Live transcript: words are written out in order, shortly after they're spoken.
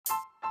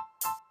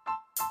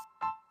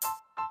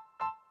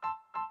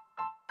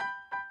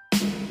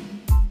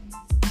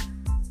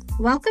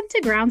Welcome to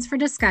Grounds for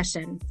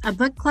Discussion, a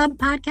book club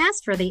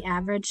podcast for the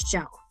average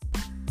Joe.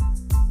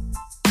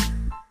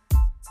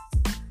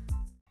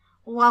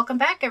 Welcome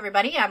back,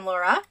 everybody. I'm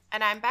Laura.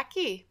 And I'm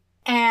Becky.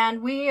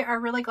 And we are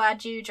really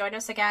glad you joined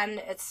us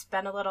again. It's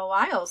been a little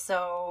while,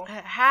 so...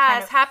 It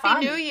has. Happy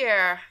New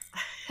Year.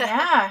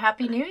 Yeah,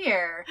 Happy New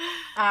Year.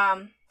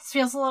 This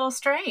feels a little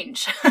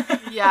strange.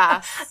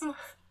 Yes.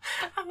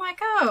 I'm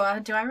like,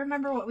 do I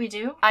remember what we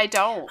do? I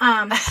don't.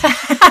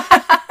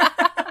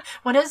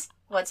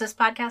 What's this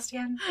podcast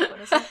again? What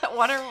is it?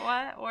 What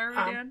are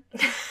we doing?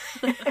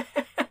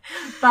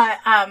 But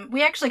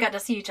we actually got to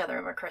see each other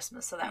over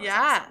Christmas, so that was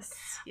awesome.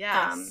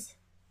 Yes.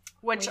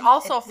 Which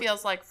also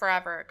feels like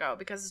forever ago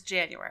because it's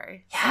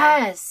January.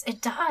 Yes,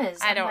 it does.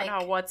 I don't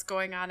know what's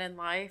going on in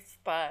life,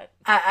 but...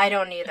 I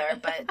don't either,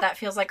 but that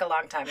feels like a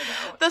long time ago.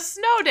 The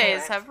snow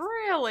days have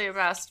really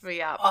messed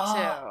me up,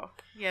 too.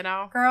 You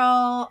know?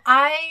 Girl,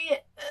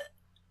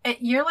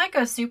 you're like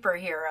a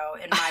superhero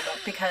in my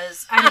book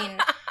because,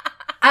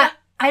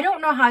 I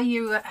don't know how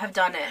you have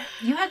done it.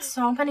 You had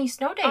so many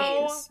snow days.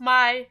 Oh,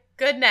 my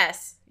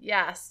goodness.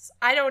 Yes.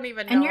 I don't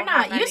even know. And you're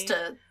not used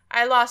to...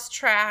 I lost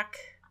track.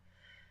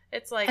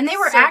 It's like... And they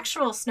were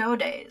actual snow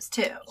days,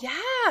 too.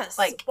 Yes.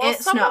 Like,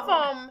 some of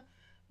them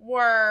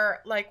were,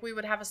 like, we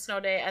would have a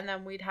snow day, and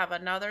then we'd have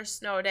another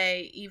snow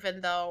day,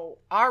 even though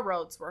our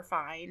roads were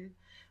fine.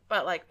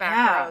 But, like,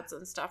 back roads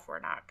and stuff were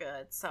not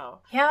good,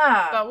 so...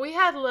 Yeah. But we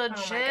had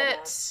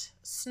legit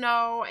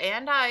snow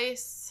and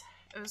ice.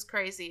 It was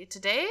crazy.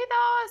 Today,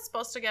 though, it's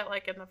supposed to get,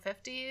 like, in the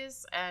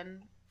 50s,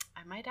 and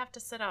I might have to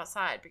sit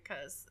outside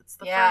because it's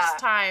the first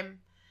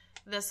time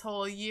this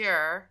whole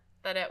year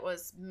that it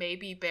was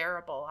maybe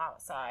bearable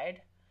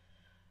outside.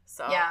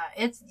 So yeah,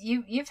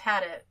 you've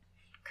had it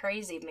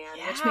crazy, man.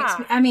 Yeah. Which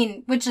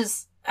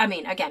makes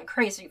me, again,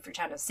 crazy for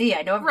Tennessee.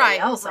 I know everybody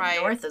else up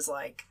north is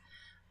like,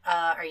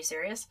 are you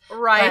serious?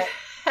 Right.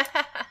 But,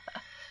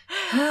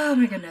 oh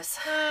my goodness.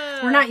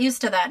 We're not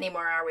used to that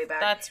anymore, are we, Beck?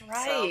 That's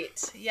right.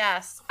 So.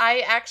 Yes. I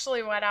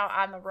actually went out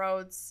on the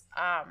roads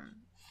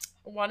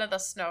one of the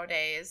snow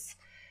days.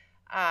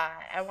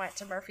 I went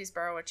to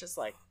Murfreesboro, which is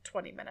like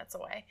 20 minutes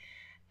away.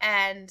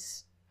 And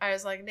I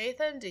was like,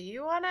 Nathan, do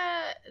you want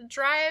to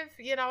drive,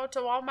 to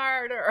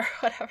Walmart or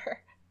whatever?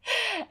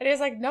 And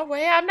he's like, no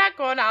way, I'm not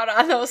going out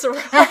on those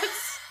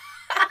roads.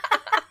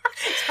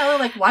 It's probably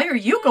like, why are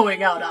you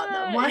going out on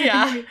them?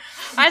 I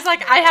was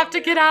like, I have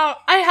to get out.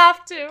 I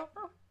have to.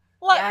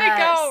 Let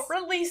me go.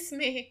 Release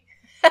me.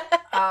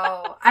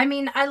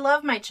 I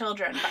love my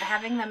children, but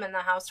having them in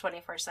the house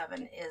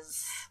 24/7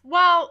 is...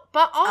 Well,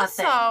 but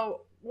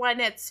also...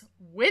 when it's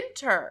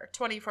winter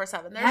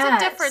 24/7, there's a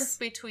difference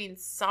between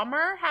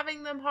summer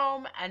having them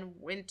home and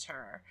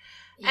winter.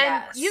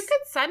 And you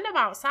could send them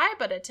outside,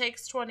 but it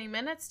takes 20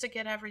 minutes to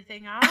get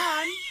everything on.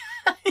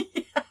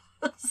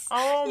 Yes.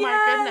 Oh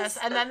my goodness.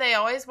 And then they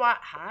always want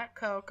hot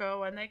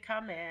cocoa when they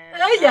come in.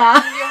 You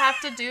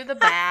have to do the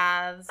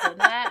baths and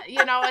that,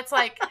 it's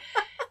like,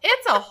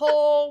 it's a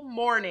whole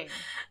morning.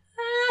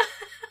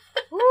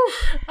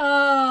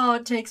 Oh,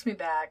 it takes me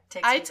back.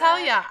 I tell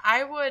you,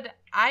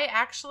 I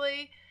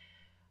actually,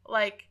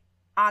 like,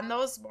 on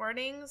those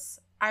mornings,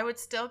 I would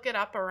still get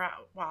up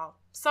around,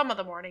 some of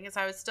the mornings,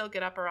 I would still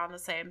get up around the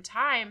same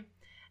time.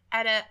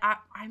 And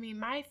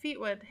my feet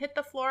would hit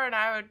the floor and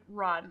I would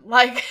run.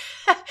 Like,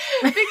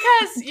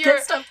 because you're...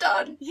 Get stuff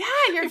done. Yeah,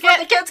 you're before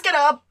the kids get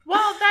up.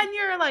 Well, then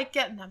you're, like,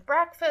 getting them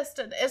breakfast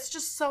and it's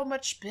just so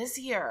much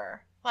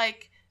busier.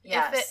 Like...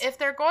 Yes. If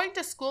they're going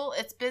to school,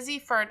 it's busy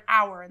for an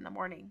hour in the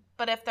morning.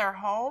 But if they're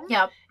home,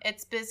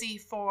 it's busy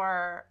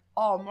for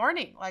all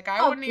morning. Like,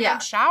 I wouldn't even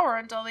shower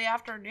until the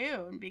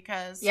afternoon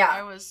because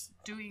I was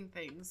doing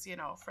things,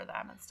 for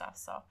them and stuff.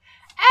 So,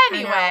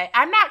 anyway,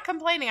 I'm not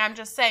complaining. I'm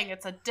just saying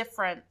it's a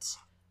different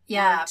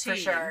routine for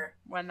sure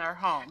when they're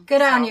home.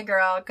 Good on you,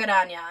 girl. Good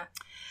on you.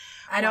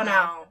 I don't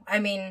know.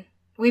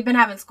 We've been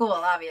having school,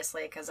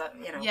 obviously, because,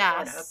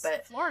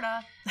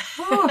 Florida.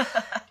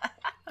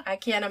 I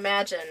can't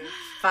imagine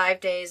 5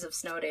 days of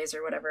snow days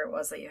or whatever it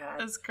was that you had.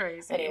 That's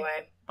crazy.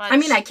 Anyway. But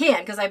I can,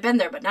 because I've been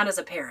there, but not as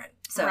a parent.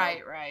 So.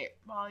 Right.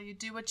 Well, you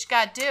do what you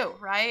got to do,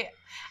 right?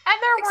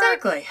 And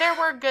there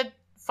were good,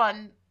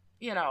 fun,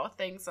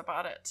 things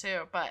about it,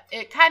 too. But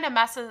it kind of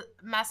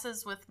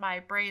messes with my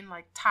brain,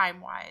 like,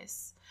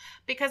 time-wise.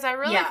 Because I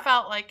really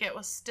felt like it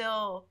was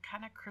still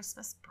kind of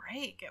Christmas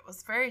break. It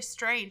was very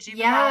strange. Even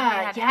though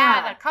we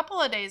had a couple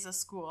of days of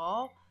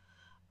school,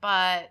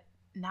 but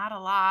not a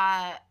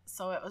lot.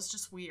 So it was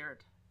just weird.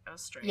 It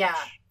was strange. Yeah.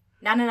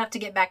 Not enough to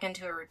get back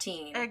into a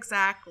routine.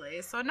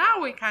 Exactly. So now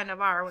we kind of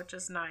are, which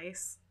is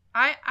nice.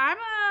 I'm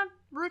a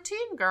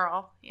routine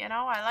girl.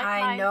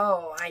 I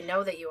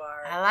know that you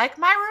are. I like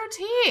my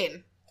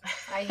routine.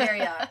 I hear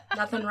ya.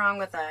 Nothing wrong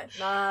with that.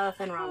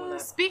 Nothing wrong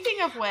with it.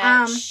 Speaking of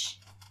which...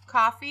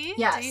 coffee?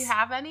 Yes. Do you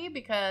have any?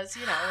 Because,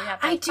 we have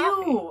I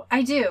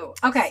do.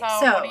 Okay,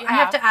 so I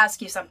have to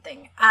ask you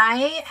something.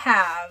 I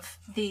have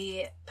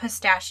the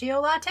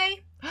pistachio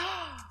latte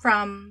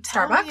from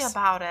Starbucks. Tell me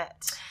about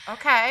it.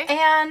 Okay.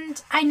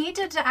 And I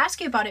needed to ask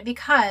you about it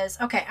because,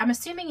 I'm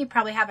assuming you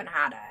probably haven't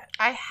had it.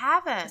 I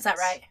haven't. Is that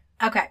right?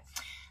 Okay.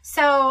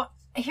 So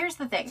here's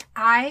the thing.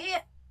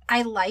 I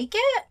like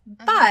it,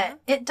 but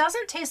it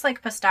doesn't taste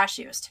like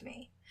pistachios to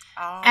me.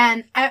 Oh.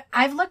 And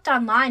I've looked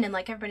online and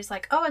like everybody's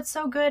like, oh, it's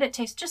so good. It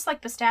tastes just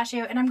like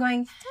pistachio. And I'm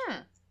going,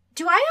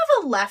 do I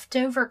have a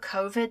leftover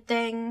COVID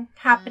thing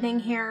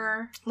happening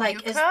here?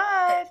 Like,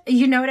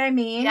 you know what I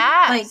mean?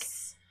 Yes. Like,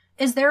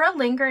 is there a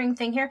lingering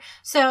thing here?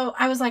 So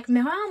I was like,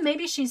 well,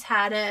 maybe she's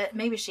had it.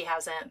 Maybe she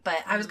hasn't.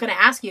 But I was going to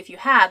ask you if you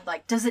had,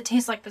 like, does it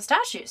taste like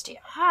pistachios to you?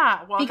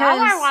 Huh. Well, because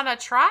now I want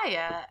to try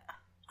it.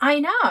 I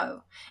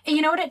know. And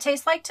you know what it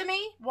tastes like to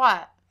me?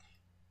 What?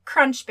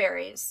 Crunch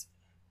berries.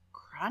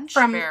 Crunch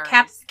from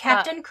berries?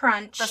 Captain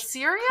Crunch. The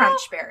cereal?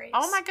 Crunch berries.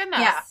 Oh my goodness.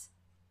 Yeah.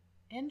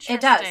 Interesting.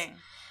 It does.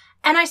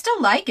 And I still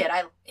like it.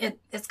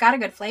 It's got a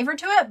good flavor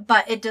to it,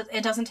 but it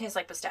doesn't taste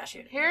like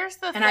pistachio. Here's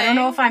the thing. And I don't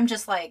know if I'm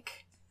just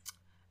like...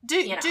 Do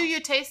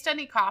you taste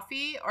any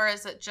coffee, or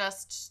is it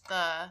just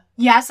the...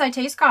 Yes, I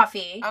taste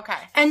coffee. Okay.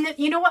 And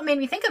you know what made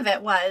me think of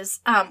it was,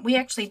 we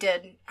actually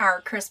did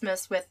our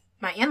Christmas with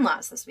my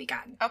in-laws this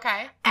weekend.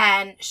 Okay.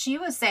 And she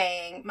was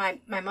saying, my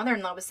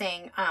mother-in-law was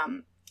saying,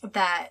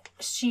 that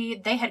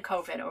they had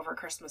COVID over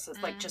Christmas,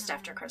 like just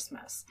after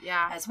Christmas.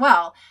 Yeah. As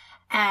well.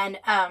 And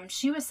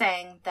she was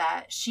saying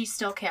that she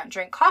still can't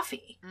drink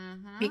coffee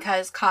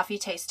because coffee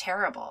tastes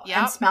terrible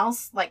and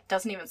smells like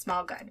doesn't even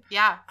smell good.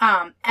 Yeah.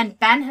 And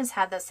Ben has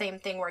had the same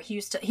thing where he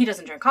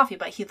doesn't drink coffee,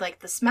 but he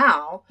liked the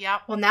smell. Yeah.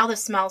 Well, now the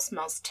smell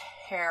smells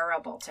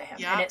terrible to him,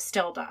 and it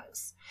still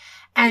does.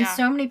 And Yeah.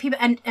 so many people,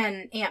 and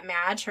Aunt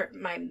Madge,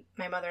 my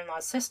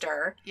mother-in-law's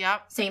sister,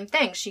 Yep. same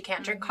thing. She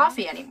can't drink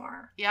coffee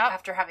anymore Yep.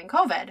 after having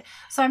COVID.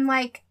 So I'm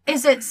like,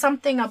 is it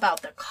something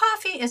about the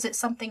coffee? Is it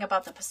something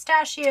about the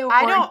pistachio?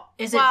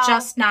 Is it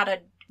just not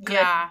a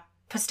good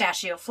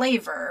pistachio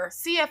flavor?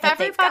 See, if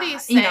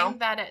everybody's saying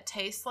that it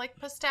tastes like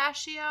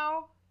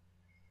pistachio,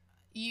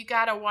 you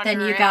gotta wonder.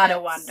 Then you gotta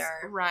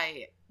wonder.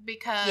 Right.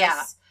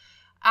 Because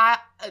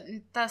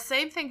the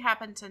same thing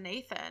happened to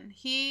Nathan.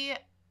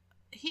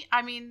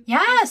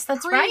 Yes,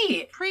 that's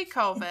right.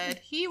 Pre-COVID,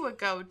 he would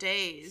go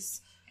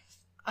days,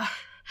 and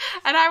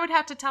I would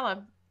have to tell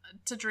him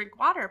to drink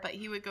water, but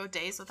he would go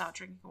days without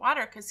drinking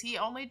water because he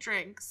only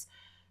drinks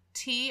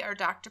tea or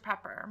Dr.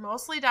 Pepper,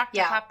 mostly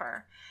Dr.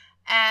 Pepper.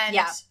 And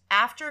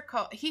after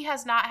he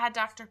has not had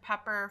Dr.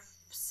 Pepper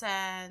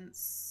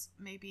since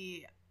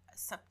maybe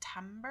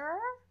September,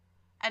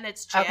 and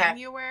it's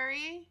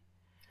January,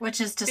 which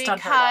is just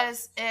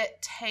because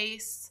it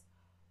tastes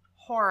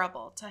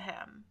horrible to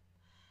him.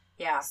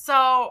 Yeah.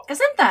 So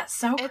isn't that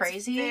so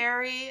crazy? It's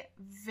very,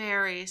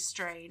 very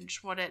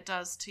strange what it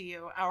does to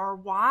you, or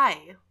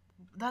why.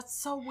 That's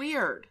so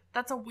weird.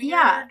 That's a weird.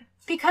 Yeah.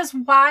 Because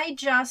why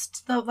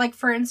just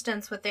for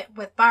instance with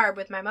Barb,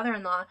 with my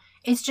mother-in-law,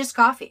 it's just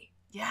coffee.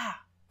 Yeah.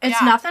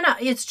 It's nothing else.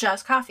 It's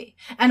just coffee.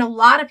 And a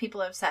lot of people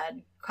have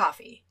said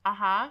coffee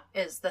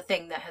is the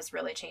thing that has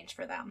really changed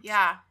for them.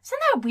 Yeah. Isn't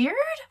that weird?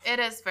 It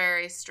is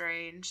very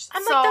strange.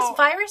 I'm like, this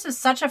virus is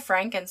such a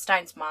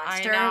Frankenstein's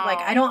monster. I know. Like,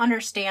 I don't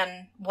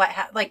understand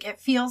it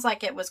feels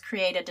like it was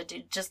created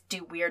to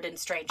do weird and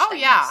strange things. Oh,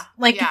 yeah.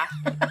 Like, yeah.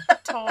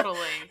 Totally.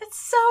 It's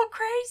so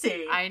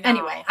crazy. I know.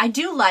 Anyway, I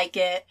do like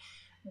it.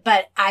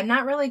 But I'm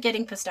not really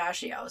getting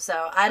pistachio,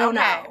 so I don't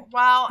know.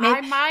 Well,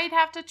 I might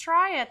have to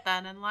try it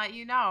then and let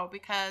you know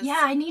because... Yeah,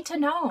 I need to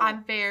know.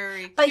 I'm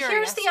very curious. But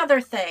here's the other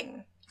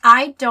thing.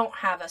 I don't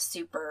have a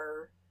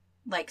super,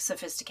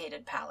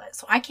 sophisticated palate,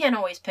 so I can't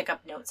always pick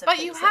up notes of things.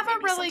 But you have a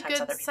really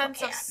good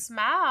sense of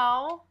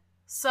smell,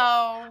 so...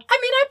 I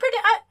mean,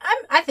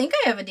 I think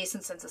I have a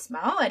decent sense of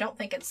smell. I don't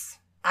think it's...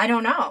 I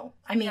don't know.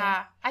 I mean...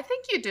 Yeah, I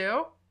think you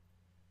do.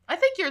 I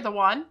think you're the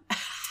one.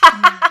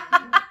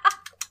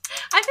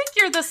 I think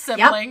you're the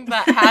sibling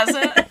that has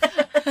it.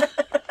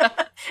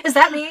 Is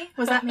that me?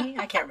 Was that me?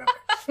 I can't remember.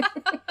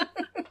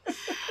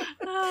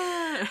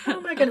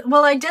 Oh my goodness.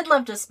 Well, I did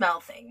love to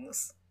smell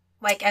things.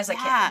 Like as a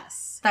kid.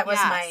 That was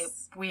my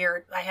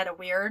weird, I had a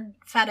weird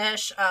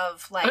fetish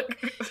of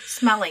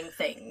smelling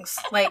things.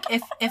 Like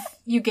if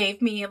you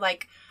gave me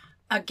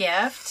a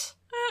gift,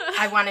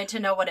 I wanted to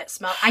know what it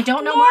smelled. I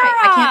don't know why.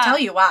 I can't tell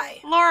you why.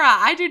 Laura,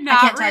 I do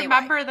not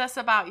remember this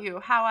about you.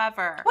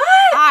 However, what?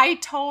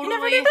 You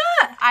never did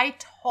that. I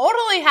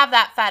totally have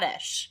that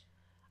fetish.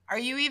 Are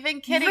you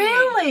even kidding me?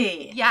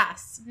 Really?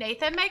 Yes.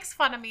 Nathan makes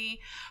fun of me.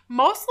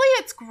 Mostly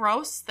it's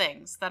gross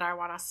things that I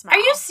want to smell. Are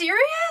you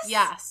serious?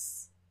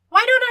 Yes.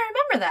 Why don't I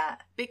remember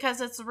that?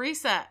 Because it's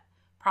recent.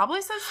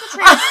 Probably since the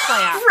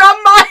transplant. from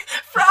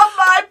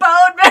my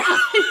bone marrow.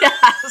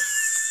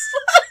 Yes.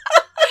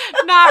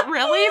 Not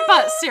really,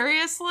 but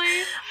seriously.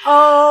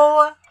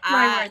 Oh,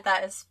 my word,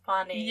 that is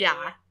funny.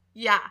 Yeah.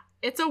 Yeah.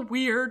 It's a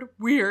weird,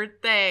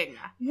 weird thing.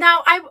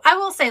 Now, I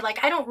will say,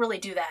 I don't really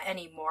do that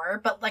anymore,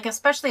 but,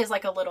 especially as,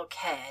 a little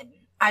kid,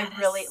 I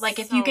really,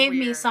 if you gave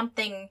me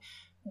something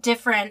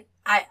different,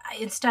 I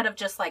instead of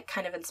just,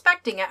 kind of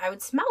inspecting it, I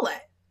would smell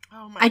it.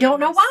 Oh my I don't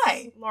know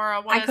why.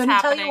 Laura, what is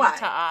happening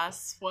to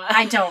us? What?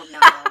 I don't know.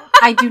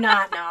 I do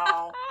not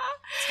know.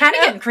 It's kind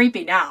of getting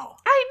creepy now.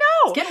 I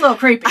know. It's getting a little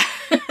creepy.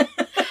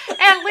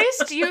 At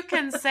least you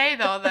can say,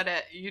 though,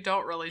 that you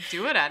don't really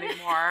do it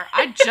anymore.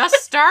 I just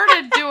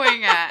started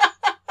doing it.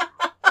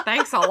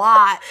 Thanks a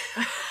lot.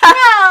 Well,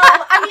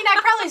 I mean, I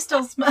probably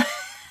still smell...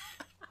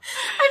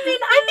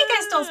 I think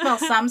I still smell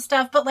some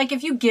stuff, but, like,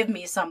 if you give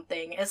me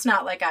something, it's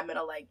not like I'm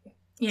gonna, like,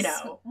 you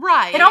know.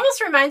 Right. It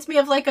almost reminds me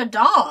of, like, a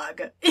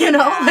dog, you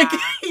know? Yeah.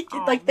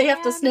 Like they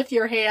have to sniff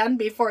your hand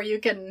before you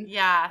can...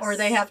 Yes. Or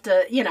they have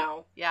to, you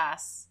know.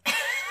 Yes.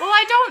 Well,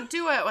 I don't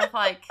do it with,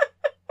 like...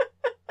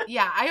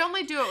 Yeah, I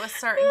only do it with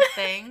certain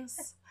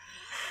things.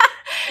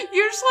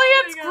 Usually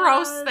it's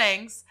gross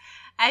things.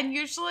 And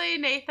usually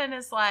Nathan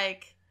is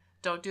like,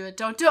 don't do it,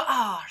 don't do it.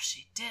 Oh,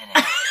 she did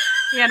it.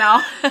 You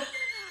know?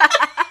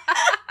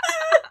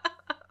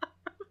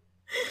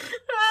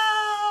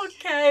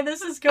 Okay,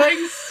 this is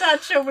going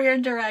such a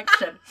weird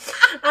direction.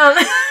 Oh,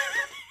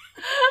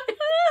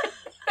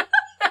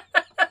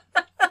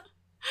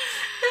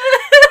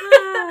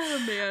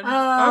 man.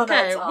 Oh,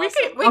 okay, awesome.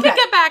 we can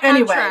get back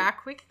on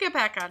track. We can get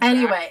back on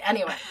track.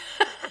 Anyway.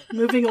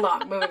 Moving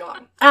along.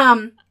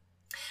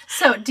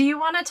 So, do you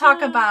want to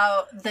talk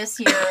about this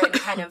year and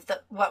kind of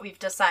what we've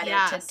decided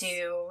to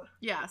do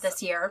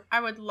this year? I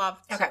would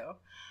love to.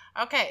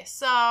 Okay,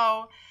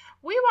 so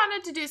we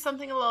wanted to do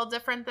something a little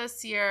different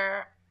this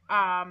year.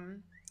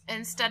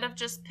 Instead of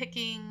just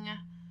picking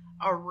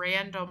a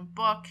random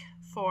book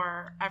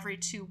for every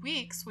 2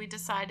 weeks, we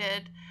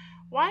decided,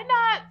 why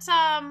not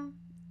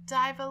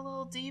dive a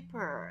little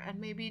deeper and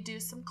maybe do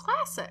some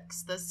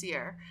classics this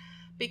year?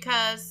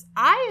 Because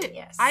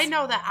I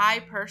know that I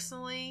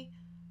personally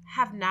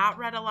have not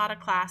read a lot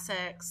of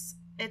classics.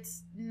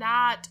 It's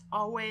not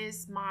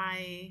always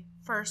my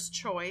first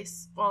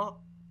choice.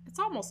 Well, it's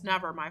almost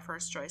never my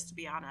first choice, to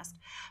be honest.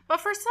 But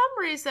for some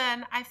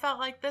reason, I felt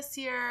like this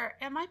year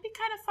it might be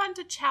kind of fun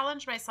to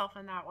challenge myself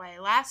in that way.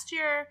 Last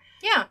year,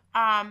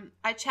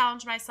 I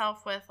challenged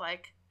myself with,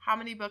 like, how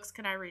many books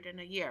can I read in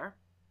a year?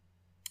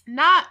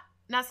 Not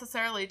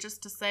necessarily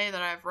just to say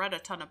that I've read a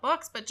ton of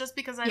books, but just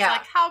because I was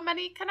like, how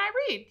many can I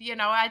read? You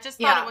know, I just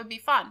thought it would be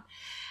fun.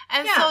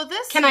 And so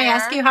this Can I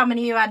ask you how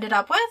many you ended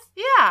up with?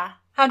 Yeah.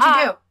 How'd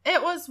you do?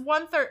 It was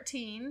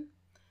 113.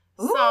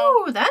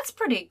 Ooh, that's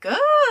pretty good.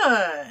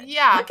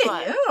 Yeah. Look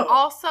at you.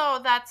 Also,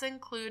 that's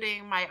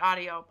including my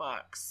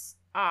audiobooks.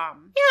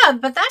 Yeah,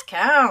 but that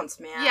counts,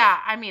 man. Yeah,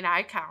 I mean,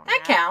 I count it.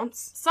 That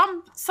counts.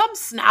 Some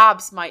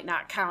snobs might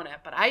not count it,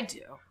 but I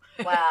do.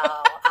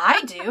 Well,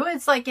 I do.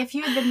 It's like if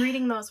you had been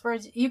reading those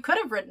words, you could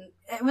have written,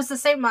 it was the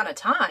same amount of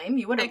time.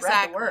 You would have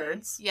read the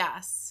words.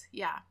 Yes.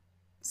 Yeah.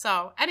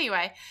 So,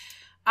 anyway,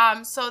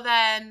 so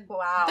then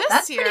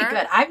that's pretty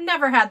good. I've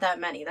never had that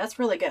many. That's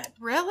really good.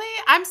 Really?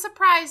 I'm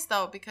surprised,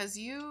 though, because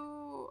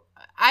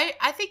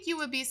I think you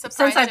would be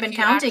surprised since I've been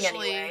counting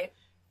anyway.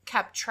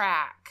 Kept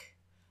track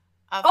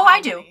of I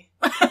do.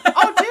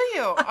 Oh, do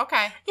you?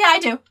 Okay. Yeah, I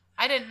do.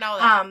 I didn't know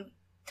that.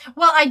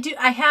 Well, I do.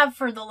 I have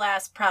for the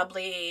last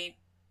probably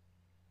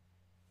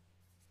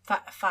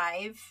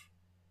 5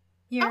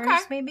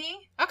 years,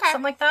 maybe. Okay.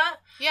 Something like that.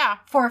 Yeah.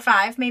 4 or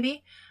 5,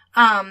 maybe.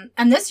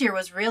 And this year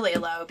was really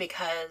low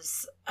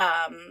because,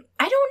 I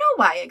don't know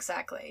why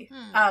exactly.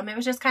 It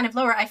was just kind of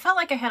lower. I felt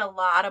like I had a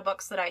lot of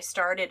books that I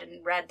started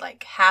and read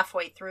like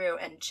halfway through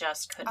and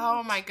just couldn't.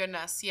 Oh my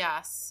goodness.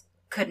 Yes.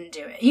 Couldn't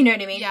do it. You know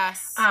what I mean?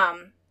 Yes.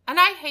 And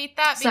I hate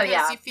that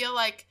because you feel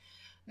like,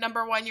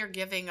 number one, you're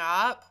giving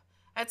up.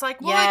 It's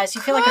like, well,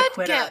 you feel like a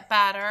quitter. Get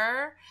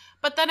better.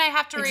 But then I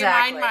have to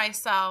remind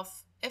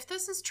myself, if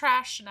this is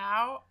trash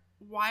now,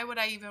 why would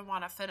I even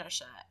want to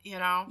finish it, you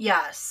know?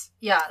 Yes.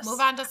 Move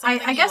on to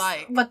something I guess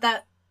you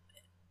like.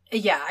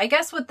 I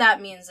guess what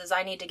that means is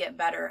I need to get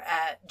better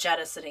at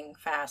jettisoning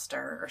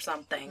faster or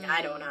something.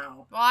 I don't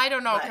know. Well, I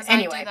don't know, because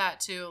I do that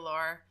too,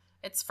 Laura.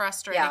 It's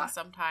frustrating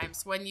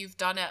sometimes when you've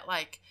done it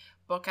like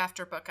book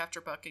after book after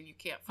book and you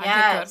can't find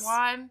a good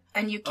one.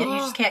 And you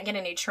just can't get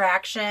any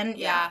traction.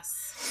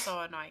 Yes.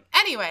 So annoying.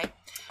 Anyway,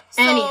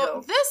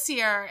 so this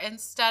year,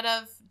 instead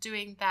of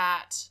doing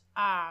that,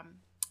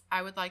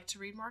 I would like to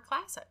read more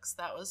classics.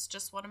 That was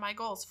just one of my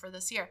goals for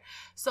this year.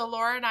 So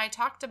Laura and I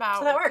talked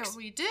about what could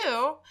we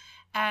do,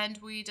 and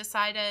we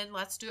decided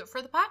let's do it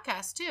for the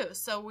podcast too.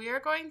 So we are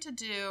going to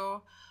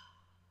do,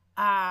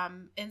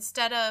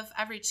 instead of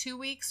every 2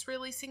 weeks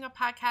releasing a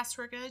podcast,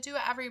 we're going to do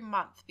it every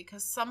month,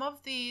 because some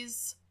of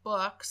these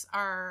books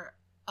are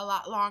a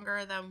lot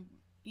longer than,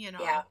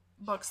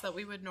 books that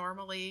we would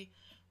normally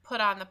put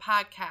on the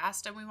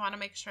podcast, and we want to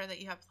make sure that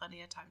you have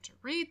plenty of time to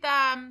read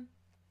them.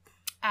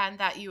 And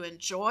that you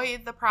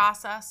enjoy the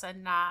process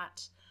and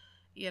not,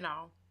 feel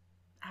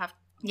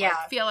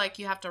like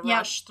you have to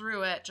rush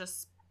through it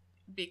just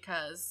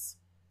because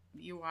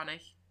you want to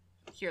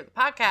hear the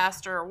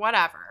podcast or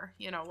whatever,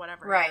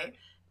 whatever your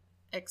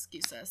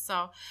excuses.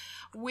 So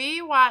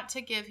we want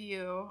to give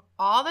you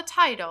all the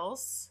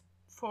titles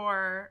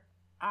for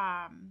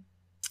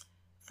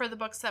the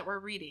books that we're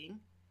reading.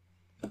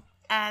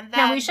 And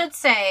then, now, we should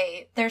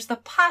say there's the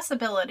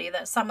possibility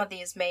that some of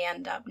these may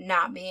end up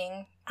not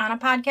being on a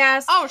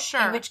podcast. Oh,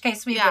 sure. In which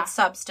case we would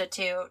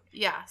substitute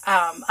yes.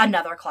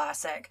 Another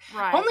classic.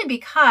 Right. Only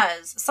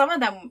because some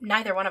of them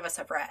neither one of us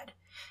have read.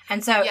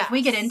 And so if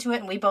we get into it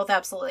and we both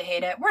absolutely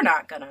hate it, we're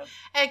not going to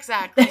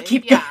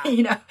keep going.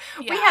 You know,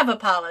 we have a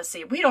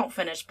policy. We don't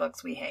finish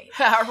books we hate.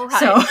 Right.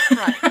 So,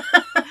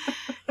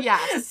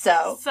 yes.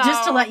 So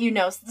just to let you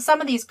know, some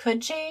of these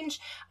could change,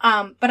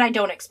 but I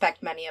don't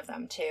expect many of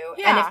them to.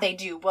 Yeah. And if they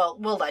do,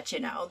 we'll let you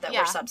know that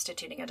we're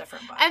substituting a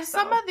different book. And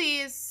some of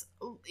these,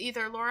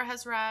 either Laura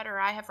has read or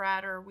I have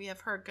read or we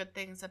have heard good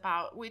things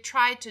about. We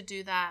tried to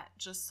do that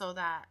just so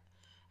that,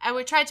 and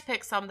we tried to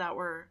pick some that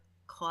were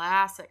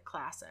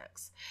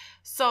classics,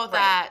 so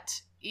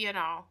that, you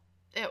know,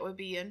 it would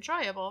be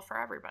enjoyable for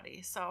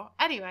everybody. So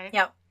anyway.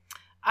 Yep.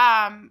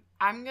 I'm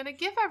going to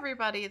give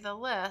everybody the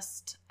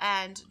list,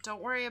 and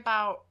don't worry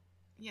about,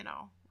 you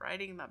know,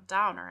 writing them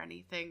down or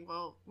anything.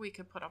 We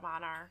could put them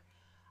on our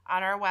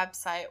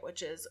website,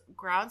 which is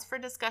Grounds for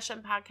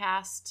Discussion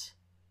Podcast.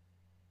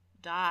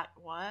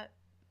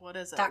 What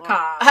is it? .com.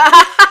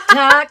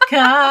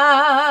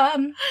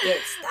 .com.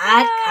 It's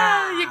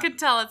 .com. You can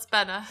tell it's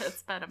been a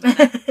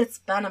minute. It's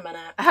been a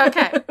minute.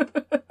 Okay.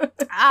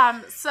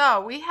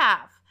 So we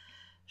have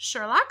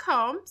Sherlock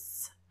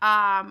Holmes.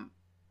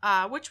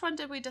 Which one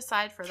did we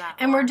decide for that?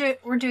 And we're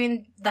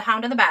doing The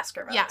Hound of the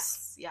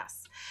Baskervilles.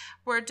 Yes.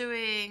 We're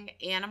doing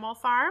Animal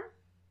Farm,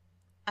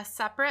 A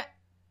Separate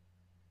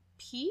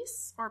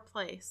Piece or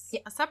Place? Yeah.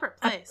 A Separate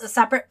Place. A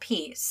Separate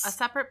Piece. A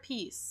Separate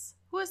Piece.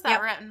 Who is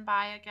that written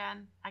by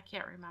again? I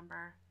can't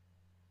remember.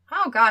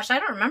 Oh, gosh. I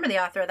don't remember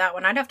the author of that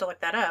one. I'd have to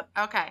look that up.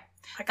 Okay.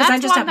 Because I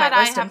just have my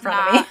list in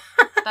front of me.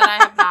 That I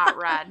have not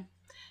read.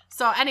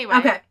 So, anyway.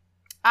 Okay.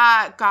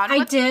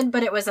 I did,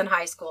 but it was in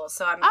high school,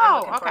 so I'm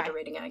looking forward to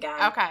reading it again.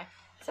 Okay.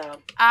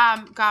 So,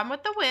 Gone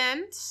with the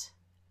Wind,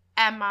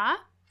 Emma,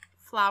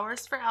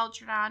 Flowers for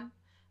Algernon,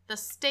 The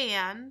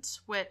Stand,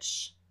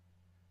 which,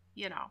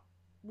 you know,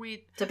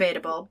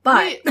 debatable,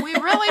 but we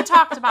really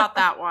talked about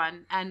that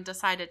one and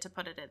decided to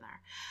put it in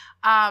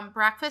there.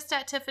 Breakfast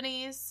at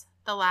Tiffany's,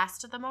 The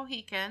Last of the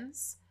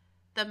Mohicans,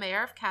 The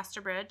Mayor of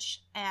Casterbridge,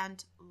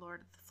 and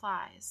Lord of the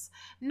Flies.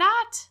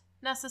 Not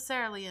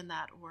necessarily in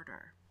that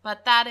order,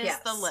 but that is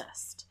the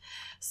list.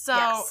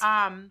 So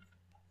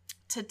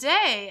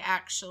today,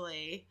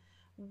 actually,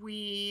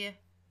 we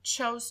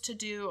chose to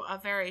do a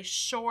very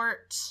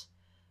short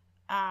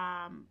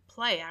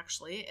play,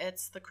 actually.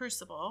 It's The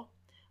Crucible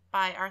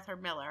by Arthur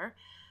Miller.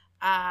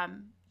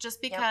 Just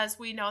because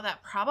we know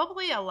that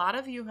probably a lot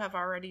of you have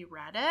already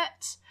read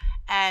it,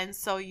 and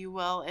so you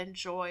will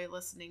enjoy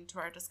listening to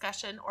our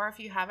discussion. Or if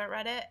you haven't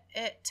read it,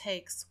 it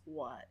takes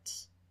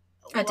what?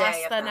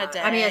 Less than a day.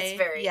 I mean, it's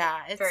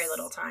very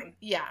little time.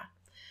 Yeah.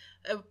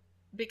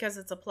 Because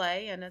it's a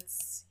play and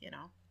it's, you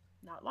know,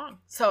 not long.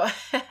 So,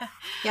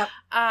 yep.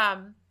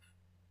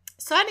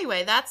 So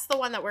anyway, that's the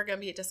one that we're going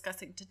to be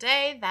discussing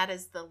today. That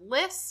is the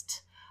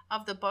list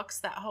of the books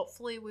that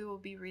hopefully we will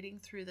be reading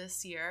through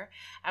this year.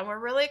 And we're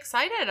really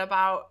excited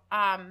about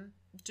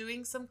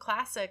doing some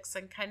classics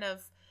and kind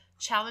of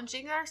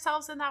challenging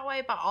ourselves in that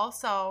way, but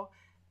also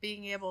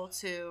being able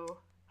to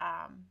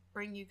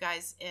bring you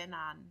guys in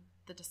on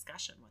the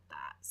discussion with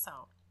that. So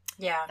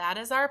yeah, that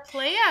is our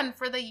plan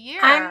for the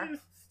year.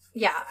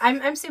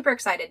 I'm super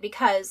excited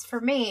because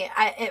for me,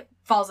 it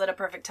falls at a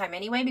perfect time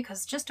anyway,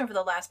 because just over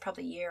the last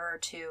probably year or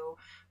two,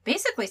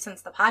 basically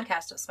since the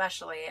podcast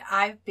especially,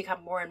 I've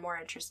become more and more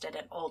interested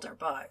in older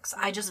books.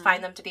 I just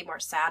find them to be more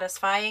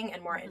satisfying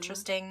and more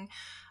interesting.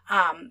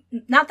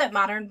 Not that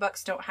modern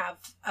books don't have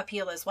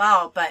appeal as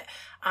well, but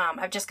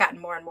I've just gotten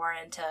more and more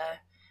into,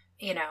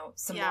 you know,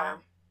 some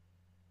more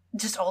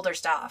just older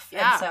stuff.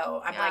 Yeah. And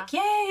so I'm like,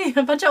 yay,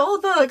 a bunch of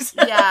old books.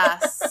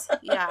 Yes.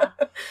 Yeah.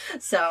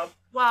 So,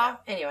 well,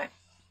 anyway.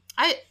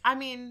 I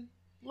mean,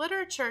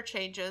 literature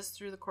changes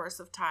through the course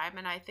of time,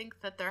 and I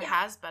think that there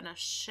has been a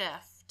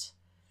shift.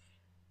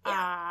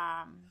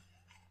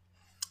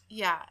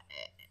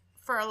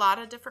 For a lot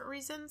of different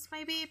reasons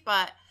maybe,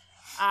 but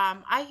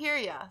I hear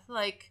you.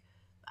 Like,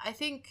 I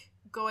think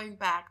going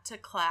back to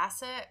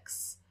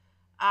classics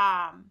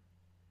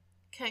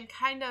can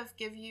kind of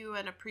give you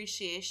an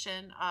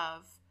appreciation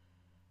of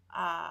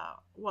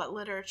what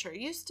literature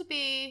used to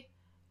be,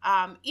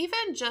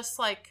 even just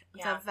like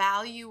the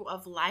value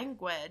of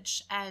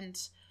language and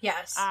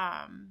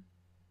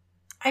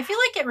I feel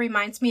like it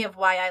reminds me of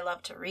why I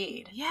love to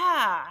read.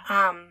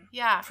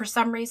 Yeah. For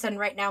some reason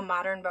right now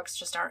modern books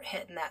just aren't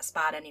hitting that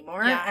spot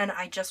anymore. Yeah. And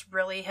I just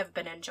really have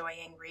been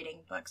enjoying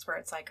reading books where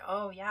it's like,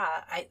 oh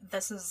yeah,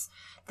 this is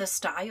the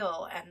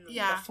style and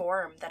the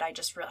form that I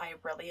just I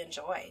really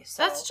enjoy.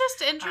 So that's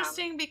just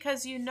interesting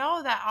because you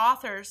know that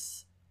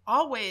authors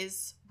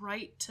always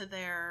write to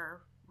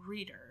their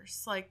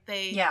readers. Like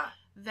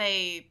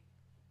they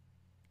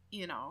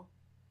you know,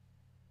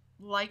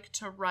 like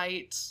to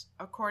write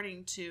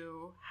according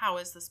to how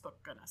is this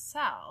book gonna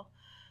sell.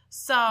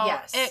 So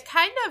it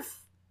kind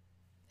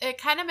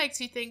of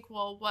makes you think,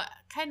 well, what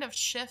kind of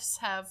shifts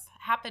have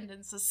happened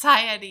in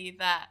society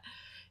that,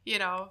 you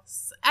know,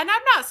 and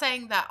I'm not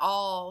saying that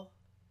all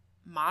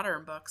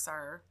modern books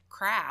are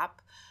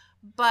crap,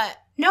 but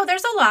no,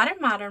 there's a lot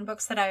of modern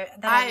books that I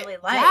really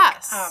like.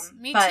 Yes,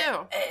 me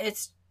too.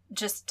 It's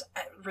just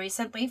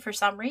recently, for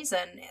some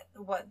reason,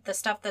 what the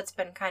stuff that's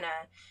been kind of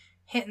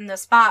hitting the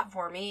spot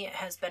for me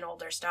has been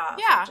older stuff.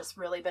 Yeah. I've just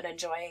really been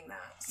enjoying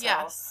that. So.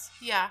 Yes.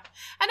 Yeah.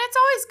 And it's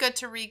always good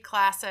to read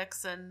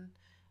classics and,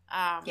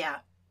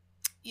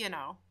 you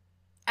know,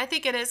 I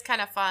think it is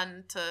kind of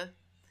fun to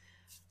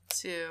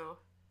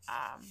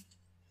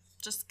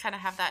just kind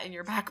of have that in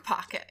your back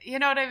pocket. You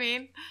know what I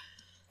mean?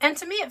 And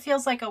to me, it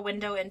feels like a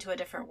window into a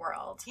different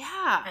world.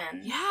 Yeah.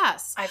 And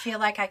yes. I feel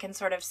like I can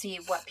sort of see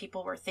what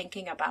people were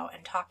thinking about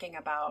and talking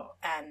about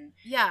and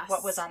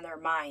what was on their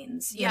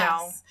minds, you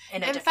know,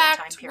 in a different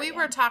time period. We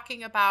were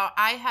talking about,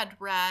 I had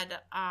read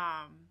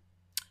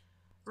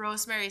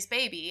Rosemary's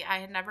Baby. I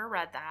had never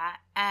read that.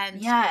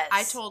 And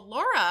I told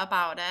Laura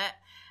about it.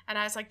 And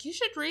I was like, you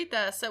should read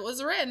this. It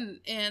was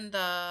written in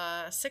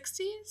the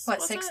 60s.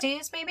 What,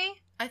 60s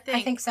maybe? I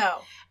think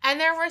so. And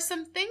there were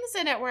some things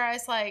in it where I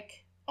was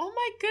like, oh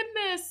my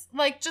goodness.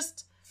 Like,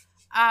 just,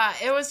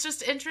 it was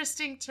just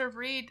interesting to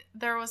read.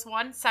 There was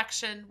one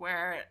section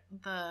where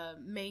the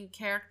main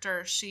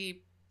character,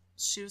 she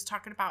was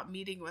talking about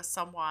meeting with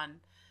someone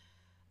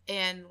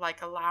in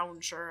like a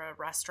lounge or a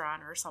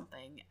restaurant or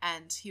something.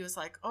 And he was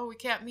like, oh, we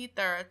can't meet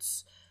there.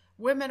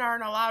 Women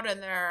aren't allowed in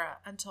there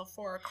until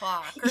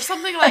 4:00 or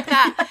something like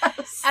that.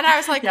 Yes. And I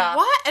was like,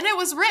 what? And it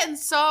was written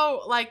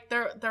so, like,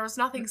 there was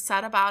nothing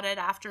said about it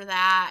after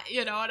that,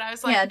 you know? And I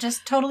was like... Yeah,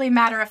 just totally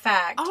matter of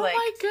fact. Oh, like,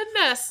 my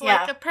goodness.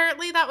 Like,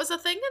 apparently that was a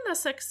thing in the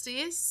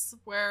 60s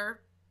where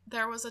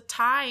there was a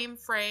time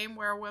frame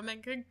where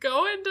women could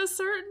go into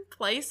certain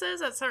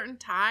places at certain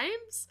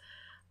times.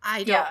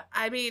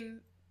 I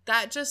mean,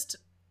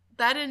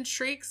 that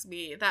intrigues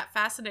me. That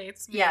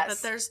fascinates me. Yes.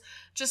 That there's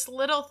just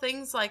little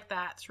things like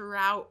that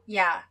throughout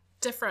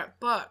different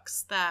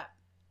books that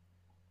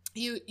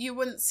you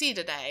wouldn't see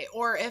today.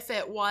 Or if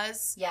it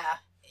was,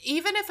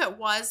 even if it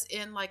was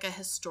in like a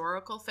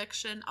historical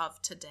fiction of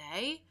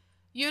today,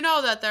 you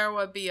know that there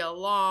would be a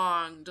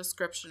long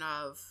description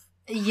of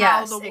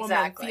how the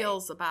woman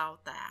feels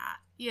about that,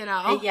 you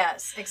know?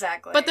 Yes,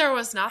 exactly. But there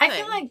was nothing. I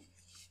feel like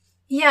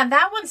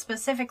that one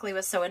specifically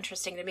was so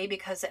interesting to me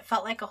because it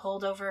felt like a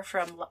holdover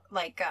from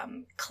like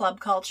club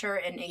culture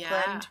in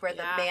England where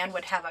the man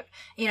would have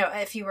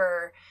if you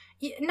were,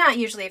 not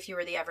usually if you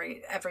were the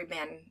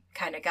everyman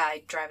kind of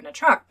guy driving a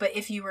truck, but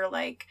if you were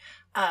like,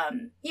 a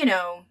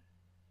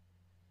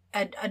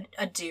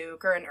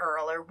duke or an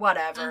earl or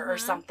whatever or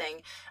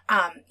something,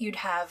 you'd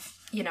have,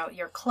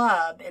 your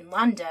club in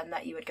London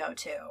that you would go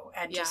to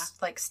and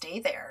just like stay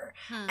there.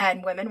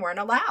 And women weren't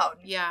allowed.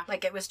 Yeah.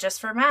 Like it was just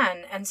for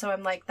men. And so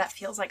I'm like, that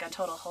feels like a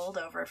total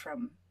holdover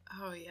from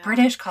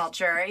British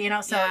culture,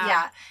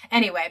 so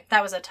Anyway,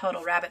 that was a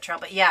total rabbit trail,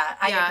 but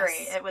I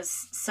agree. It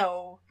was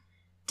so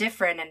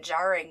different and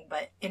jarring,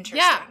 but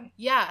interesting.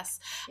 Yeah.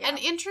 And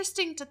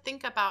interesting to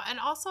think about. And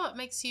also it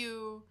makes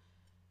you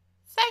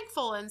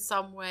thankful in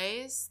some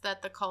ways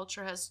that the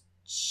culture has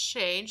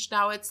changed.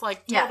 Now it's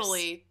like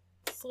totally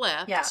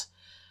flipped. Yeah.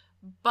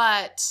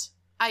 But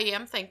I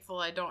am thankful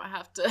I don't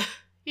have to,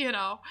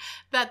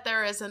 that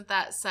there isn't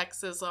that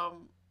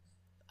sexism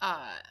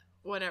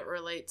when it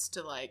relates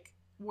to like,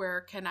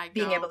 where can I go?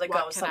 Being able to what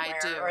go can somewhere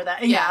I do? Or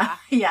that.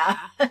 Yeah.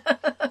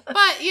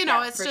 But,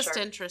 it's just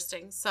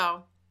interesting.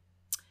 So,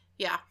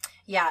 yeah.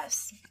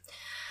 Yes.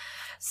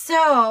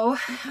 So,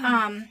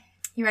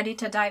 you ready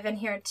to dive in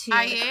here to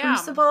The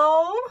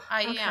Crucible?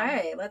 I am.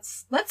 Okay,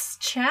 let's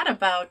chat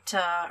about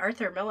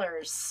Arthur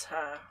Miller's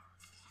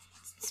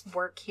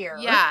work here.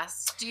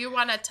 Yes. Do you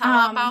want to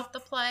tell about the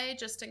play,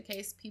 just in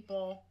case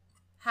people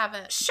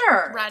haven't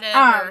read it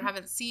or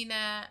haven't seen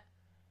it?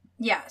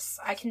 Yes,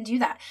 I can do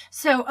that.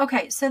 So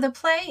the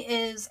play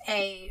is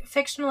a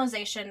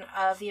fictionalization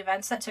of the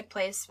events that took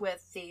place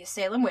with the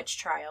Salem witch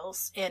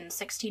trials in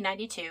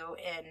 1692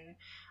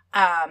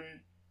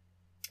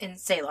 in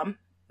Salem,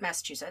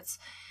 Massachusetts.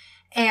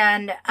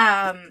 And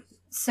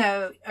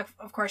so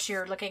of course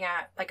you're looking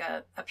at like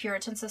a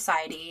Puritan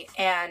society,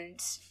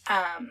 and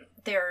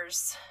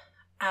there's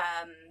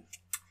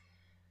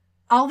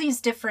all these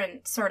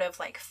different sort of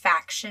like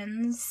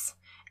factions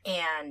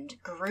and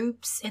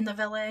groups in the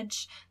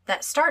village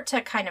that start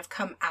to kind of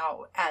come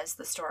out as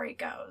the story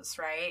goes,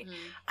 right?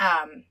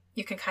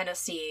 You can kind of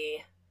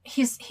see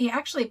he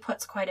actually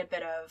puts quite a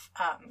bit of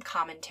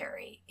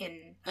commentary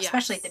in,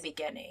 especially at the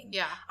beginning,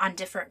 on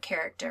different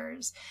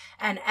characters.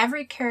 And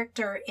every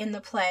character in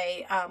the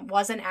play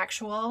was an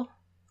actual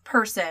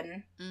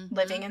person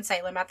living in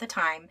Salem at the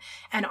time,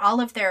 and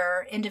all of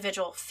their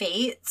individual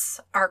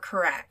fates are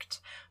correct.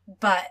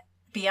 But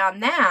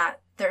beyond that,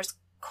 there's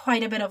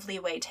quite a bit of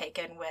leeway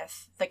taken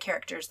with the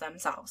characters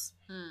themselves.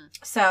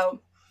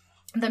 So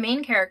the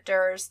main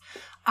characters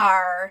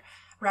are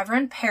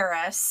Reverend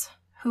Paris,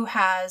 who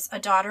has a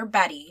daughter,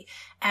 Betty,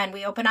 and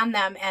we open on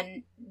them,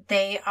 and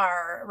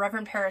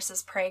Reverend Paris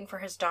is praying for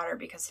his daughter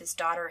because his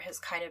daughter has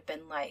kind of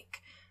been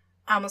like,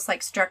 almost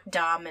like struck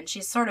dumb, and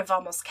she's sort of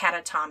almost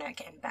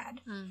catatonic in bed.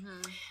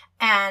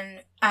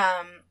 And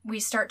we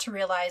start to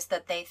realize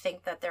that they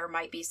think that there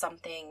might be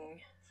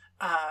something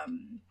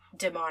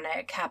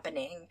demonic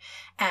happening,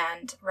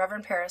 and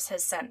Reverend Paris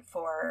has sent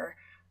for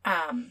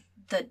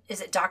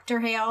is it Dr.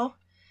 Hale?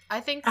 I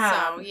think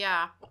so,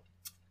 yeah.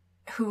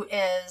 Who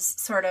is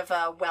sort of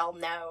a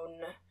well-known,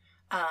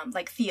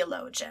 like,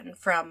 theologian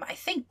from, I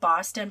think,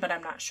 Boston, but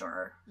I'm not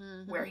sure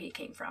where he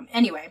came from.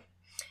 Anyway,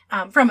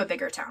 from a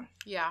bigger town.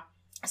 Yeah.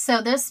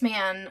 So this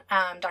man,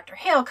 Dr.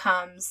 Hale,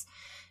 comes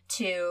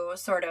to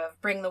sort of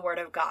bring the word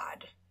of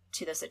God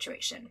to the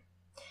situation.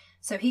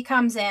 So he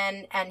comes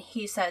in and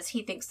he says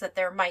he thinks that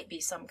there might be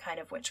some kind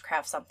of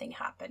witchcraft, something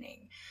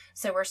happening.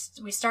 So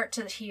we start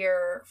to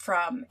hear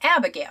from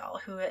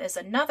Abigail, who is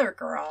another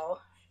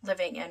girl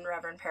living in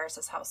Reverend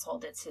Parris's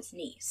household. It's his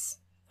niece.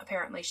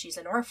 Apparently she's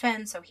an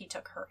orphan, so he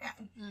took her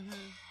in.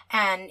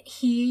 And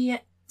he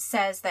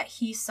says that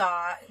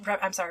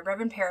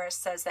Reverend Parris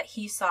says that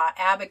he saw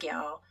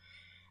Abigail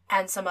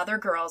and some other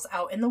girls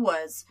out in the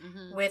woods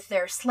with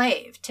their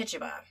slave,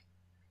 Tituba.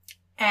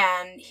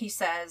 And he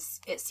says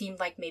it seemed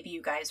like maybe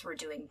you guys were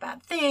doing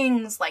bad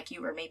things, like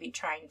you were maybe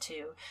trying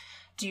to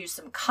do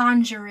some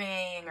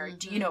conjuring or,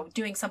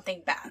 doing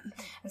something bad.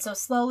 And so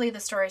slowly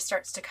the story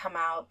starts to come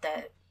out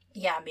that,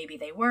 yeah, maybe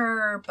they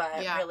were, but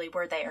really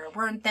were they or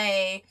weren't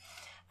they?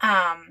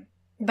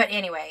 But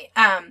anyway,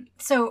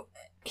 so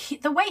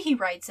the way he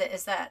writes it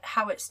is that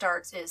how it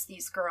starts is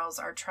these girls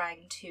are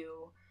trying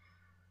to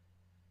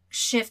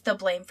shift the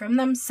blame from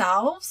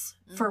themselves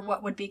for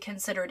what would be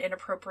considered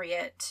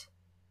inappropriate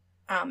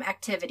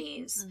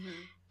activities.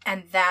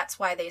 And that's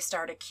why they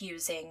start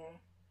accusing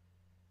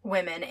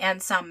women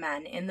and some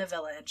men in the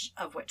village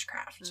of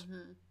witchcraft.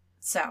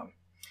 So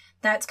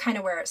that's kind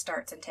of where it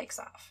starts and takes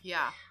off.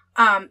 Yeah.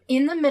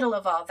 In the middle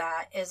of all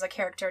that is a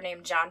character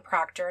named John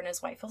Proctor and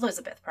his wife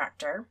Elizabeth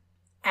Proctor.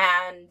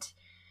 And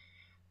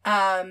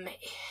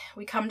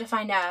we come to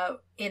find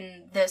out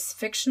in this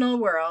fictional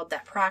world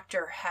that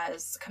Proctor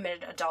has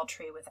committed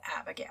adultery with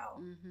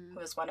Abigail, who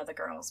is one of the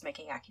girls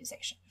making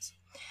accusations.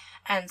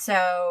 And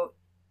so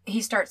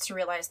he starts to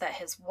realize that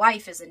his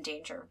wife is in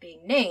danger of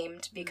being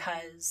named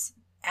because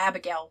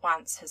Abigail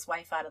wants his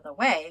wife out of the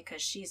way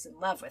because she's in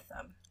love with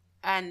him.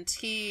 And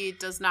he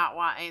does not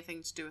want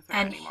anything to do with her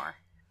anymore.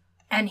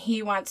 And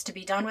he wants to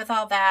be done with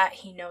all that.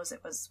 He knows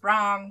it was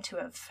wrong to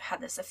have had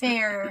this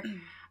affair.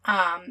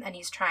 And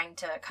he's trying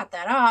to cut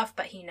that off,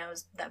 but he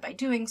knows that by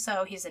doing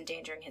so, he's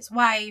endangering his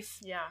wife.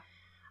 Yeah.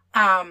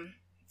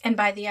 And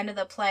by the end of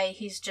the play,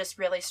 he's just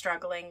really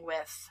struggling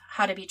with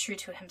how to be true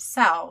to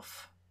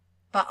himself,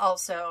 but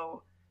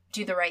also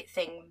do the right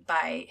thing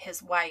by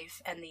his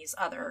wife and these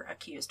other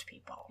accused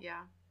people.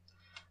 Yeah.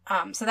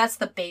 So that's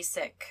the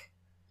basic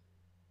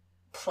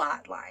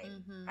plot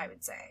line, I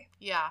would say.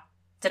 Yeah.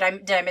 Did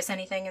I miss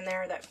anything in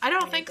there that I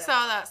don't think so.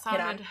 That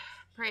sounded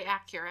pretty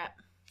accurate.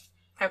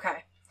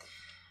 Okay.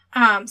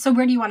 So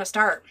where do you want to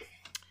start?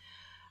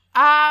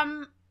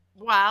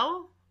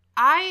 Well,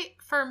 I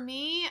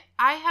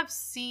have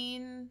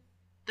seen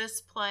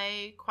this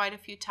play quite a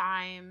few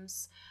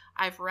times.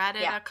 I've read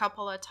it a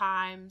couple of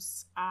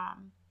times.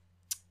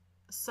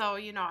 So,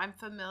 I'm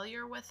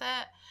familiar with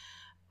it.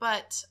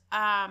 But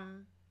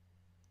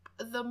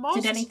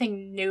did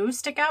anything new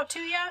stick out to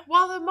you?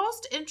 Well, the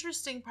most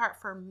interesting part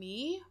for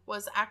me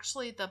was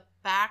actually the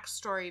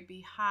backstory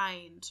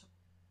behind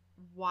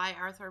why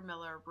Arthur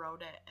Miller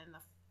wrote it in the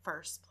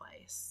first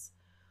place.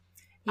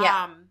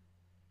 Yeah.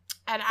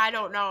 And I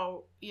don't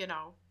know,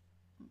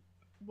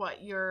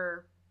 what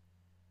your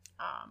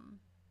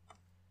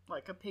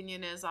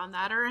opinion is on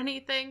that or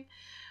anything.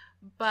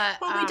 But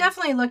we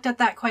definitely looked at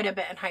that quite a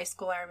bit in high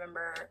school. I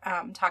remember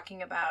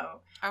talking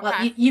about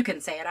well, you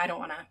can say it. I don't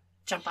want to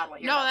jump on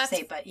what you're about to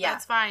say, but yeah.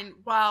 That's fine.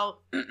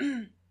 Well,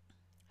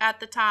 at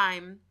the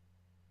time,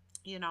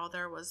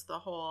 there was the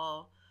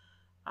whole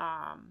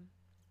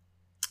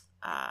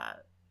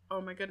oh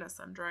my goodness,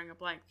 I'm drawing a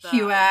blank.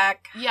 HUAC.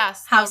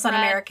 Yes. House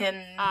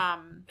Un-American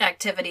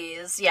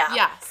Activities. Yeah.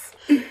 Yes.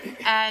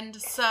 And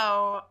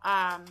so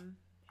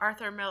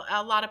Arthur Miller,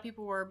 a lot of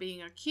people were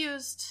being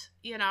accused,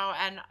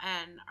 and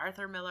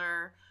Arthur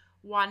Miller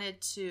wanted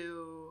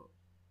to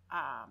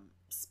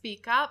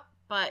speak up,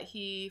 but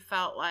he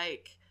felt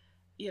like,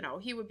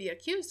 he would be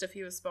accused if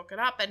he was spoken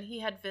up. And he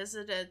had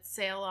visited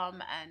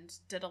Salem and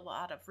did a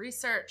lot of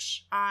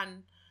research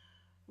on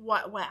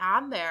what went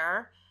on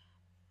there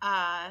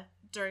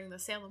during the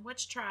Salem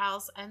witch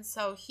trials. And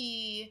so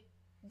he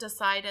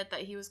decided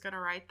that he was going to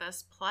write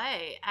this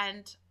play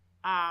and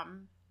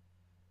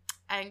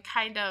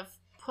kind of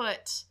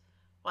put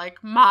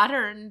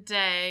modern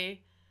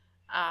day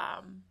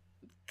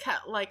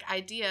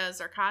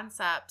ideas or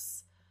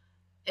concepts,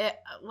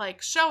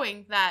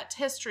 showing that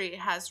history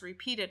has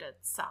repeated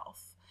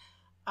itself.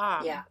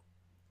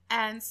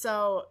 And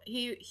so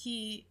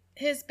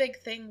his big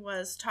thing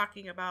was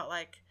talking about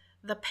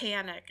the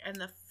panic and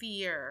the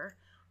fear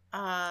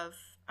of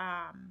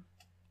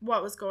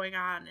what was going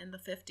on in the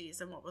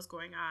 50s and what was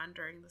going on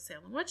during the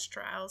Salem witch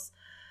trials.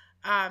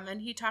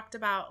 And he talked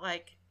about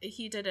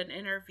he did an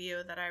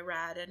interview that I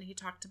read, and he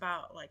talked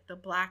about the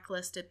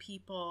blacklisted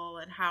people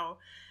and how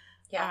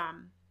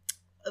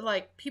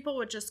people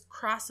would just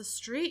cross the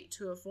street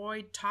to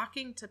avoid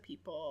talking to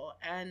people,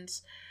 and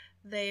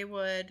they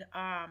would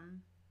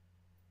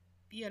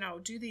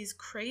do these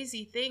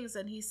crazy things.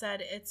 And he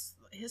said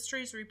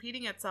history's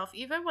repeating itself,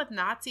 even with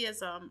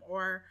Nazism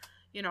or,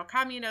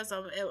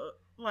 communism.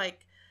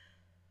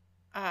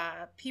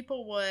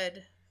 People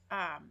would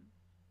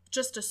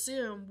just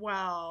assume,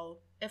 well,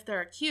 if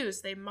they're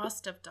accused, they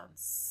must have done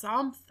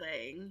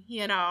something,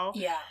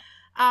 Yeah.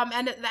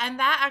 And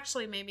that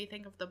actually made me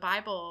think of the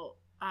Bible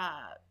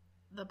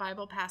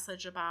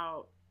passage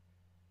about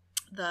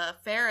the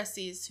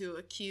Pharisees who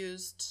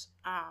accused,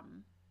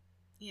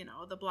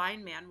 the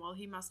blind man. Well,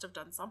 he must have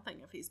done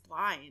something if he's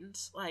blind.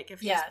 Like,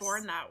 if he's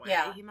born that way,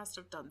 he must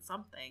have done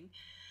something.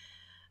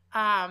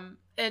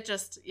 It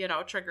just,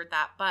 triggered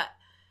that. But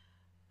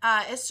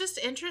it's just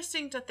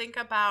interesting to think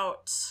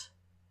about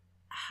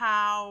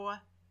how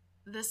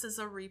this is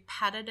a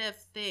repetitive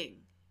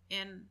thing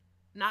in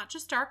not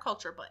just our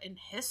culture, but in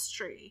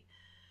history.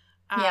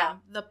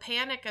 The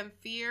panic and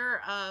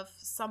fear of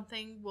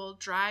something will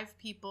drive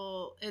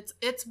people.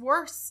 It's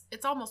worse.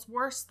 It's almost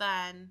worse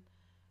than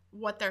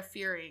what they're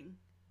fearing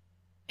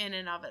in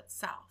and of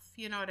itself.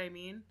 You know what I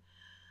mean?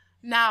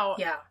 Now,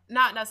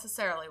 not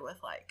necessarily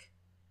with like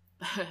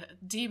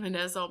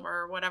demonism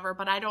or whatever,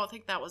 but I don't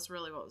think that was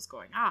really what was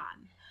going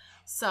on.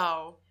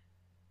 So,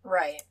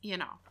 right.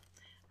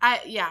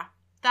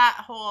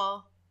 That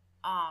whole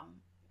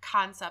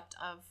concept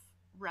of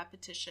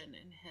repetition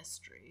in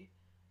history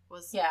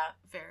was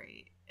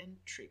very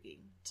intriguing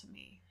to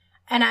me.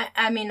 And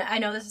I mean, I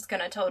know this is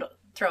going to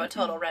throw a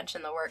total wrench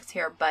in the works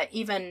here, but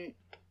even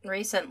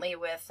recently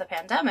with the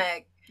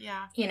pandemic,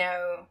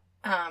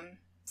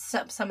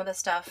 some of the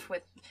stuff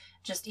with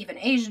just even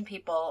Asian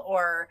people,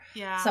 or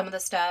some of the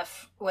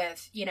stuff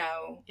with,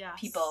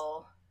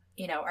 people,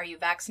 are you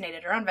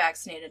vaccinated or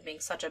unvaccinated being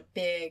such a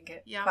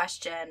big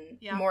question,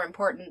 more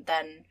important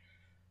than,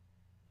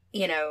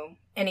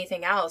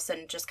 anything else,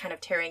 and just kind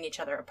of tearing each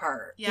other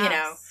apart, in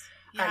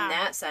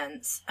that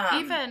sense.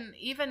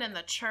 Even in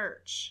the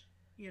church,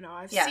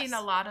 I've seen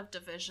a lot of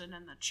division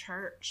in the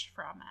church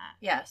from it.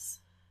 Yes.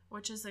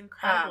 Which is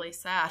incredibly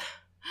sad.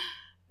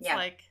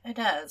 It's it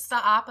does. It's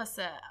the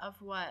opposite of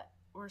what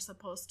we're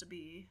supposed to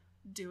be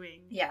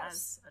doing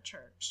as a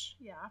church.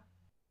 Yeah.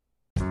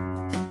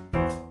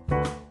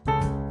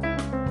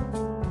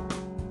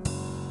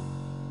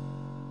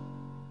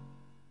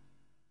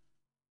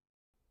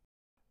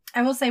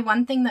 I will say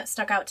one thing that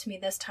stuck out to me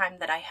this time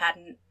that I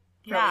hadn't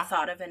really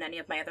thought of in any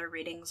of my other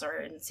readings or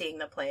in seeing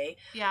the play.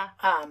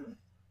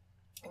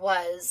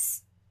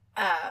 Was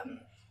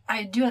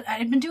I've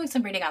been doing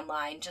some reading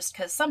online just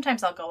because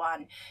sometimes I'll go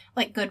on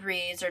like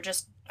Goodreads or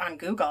just on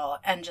Google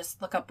and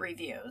just look up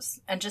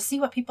reviews and just see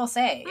what people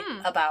say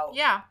about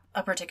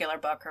a particular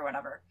book or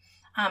whatever.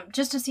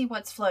 Just to see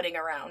what's floating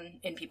around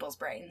in people's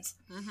brains.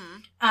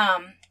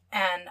 Mm-hmm.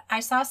 And I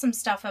saw some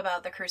stuff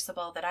about The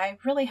Crucible that I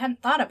really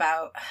hadn't thought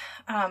about.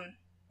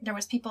 There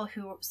was people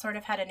who sort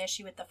of had an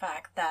issue with the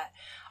fact that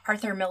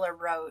Arthur Miller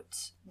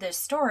wrote this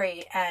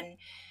story, and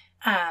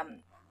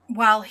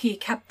while he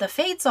kept the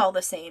fates all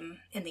the same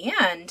in the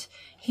end,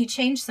 he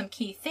changed some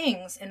key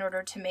things in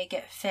order to make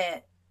it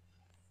fit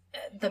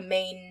the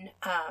main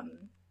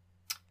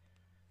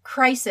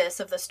crisis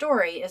of the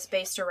story is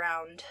based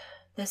around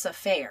this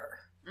affair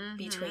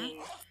between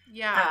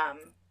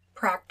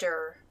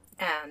Proctor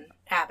and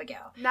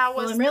Abigail. Now,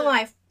 in real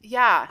life...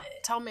 Yeah,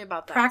 tell me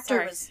about that.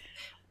 Proctor was...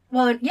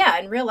 Well,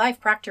 in real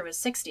life, Proctor was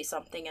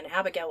 60-something and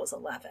Abigail was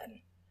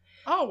 11.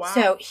 Oh, wow.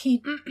 So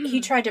he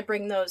tried to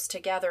bring those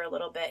together a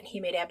little bit, and he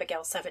made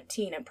Abigail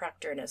 17 and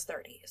Proctor in his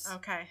 30s.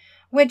 Okay.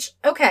 Which,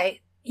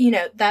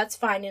 that's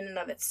fine in and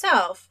of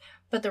itself,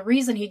 but the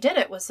reason he did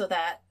it was so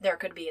that there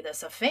could be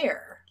this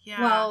affair.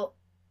 Yeah. Well,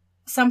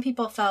 some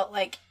people felt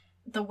like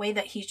the way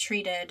that he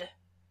treated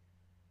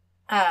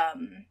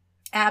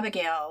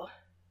Abigail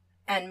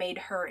and made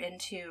her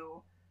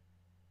into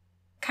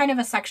kind of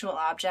a sexual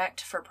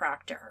object for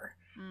Proctor,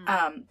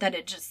 that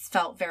it just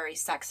felt very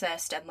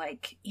sexist, and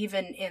like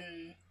even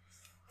in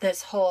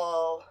this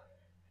whole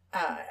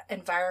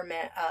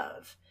environment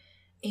of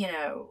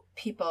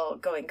people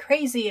going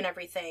crazy and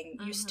everything,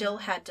 you still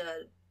had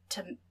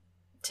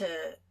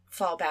to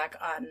fall back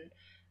on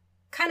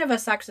kind of a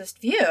sexist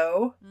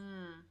view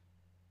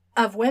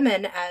of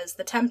women as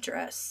the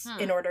temptress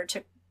in order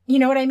to, you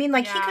know what I mean?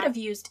 Like he could have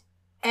used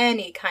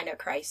any kind of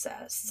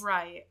crisis.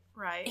 Right.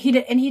 He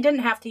didn't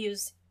have to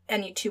use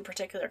any two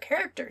particular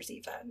characters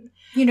even.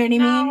 You know what I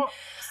mean?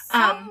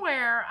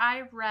 Somewhere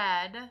I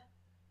read,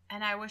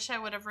 and I wish I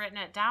would have written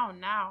it down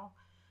now,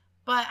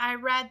 but I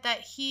read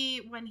that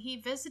when he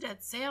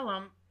visited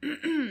Salem,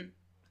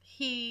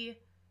 he,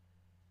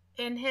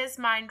 in his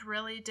mind,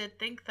 really did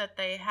think that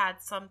they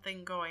had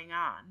something going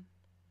on.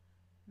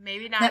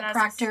 Maybe not that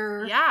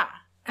Proctor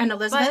and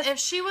Elizabeth. But if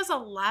she was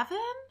 11?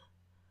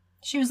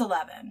 She was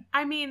 11.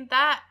 I mean,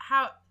 that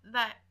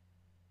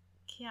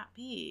can't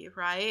be,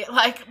 right?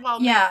 Like, well,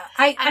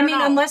 I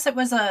mean, unless it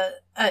was a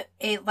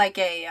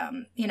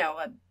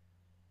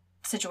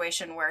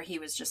situation where he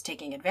was just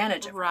taking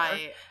advantage of her.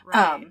 Right.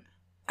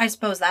 I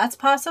suppose that's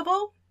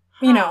possible,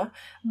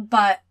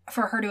 but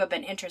for her to have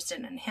been interested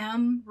in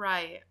him.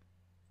 Right.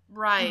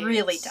 Right.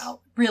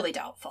 Really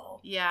doubtful.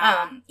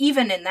 Yeah.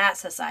 Even in that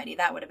society,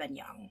 that would have been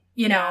young,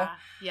 you know?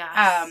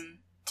 Yeah.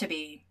 To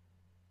be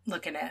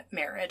looking at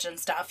marriage and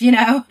stuff, you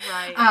know?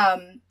 Right.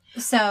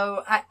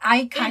 So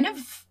I kind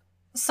of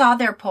saw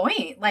their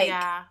point. Like,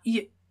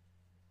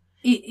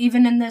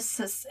 even in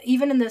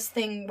this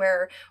thing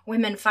where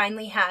women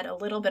finally had a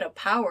little bit of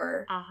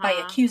power by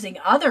accusing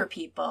other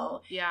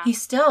people, he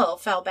still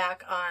fell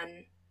back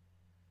on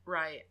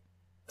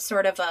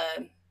sort of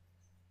a,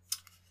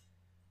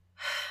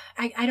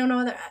 I don't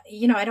know that,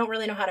 you know, I don't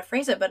really know how to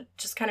phrase it, but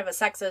just kind of a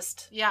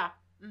sexist you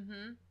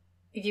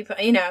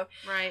know,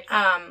 right.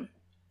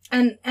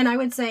 And I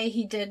would say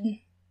he did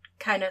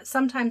kind of,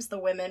 sometimes the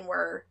women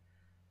were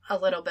a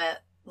little bit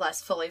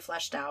less fully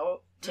fleshed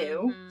out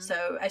too.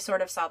 So I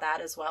sort of saw that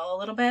as well a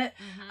little bit.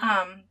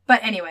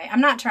 But anyway,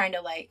 I'm not trying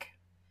to like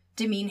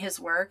demean his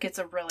work. It's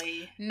a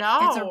really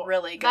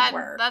good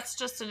work. That's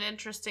just an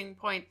interesting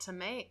point to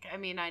make. I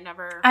mean,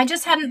 I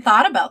just hadn't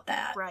thought about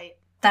that. Right.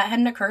 That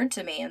hadn't occurred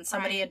to me, and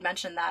somebody had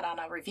mentioned that on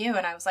a review,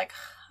 and I was like,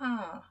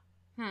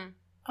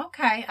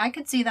 okay, I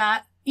could see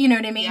that. You know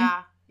what I mean?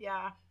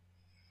 Yeah.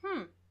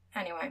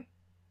 Anyway.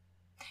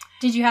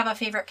 Did you have a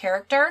favorite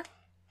character?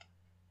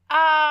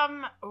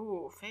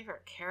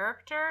 Favorite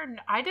character?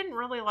 I didn't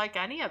really like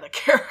any of the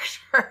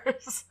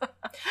characters.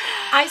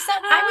 I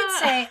would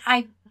say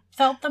I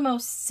felt the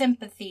most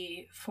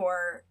sympathy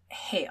for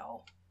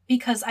Hale,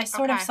 because I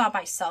sort of saw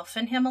myself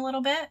in him a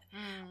little bit,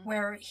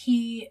 where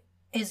he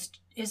is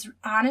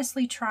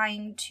honestly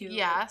trying to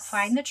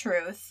find the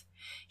truth.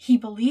 He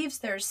believes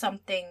there's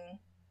something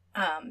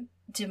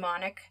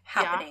demonic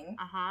happening.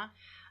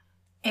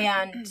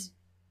 And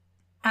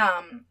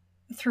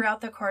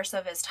throughout the course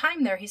of his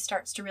time there, he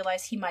starts to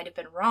realize he might have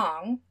been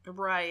wrong.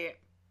 Right.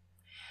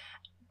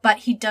 But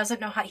he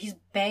doesn't know how. He's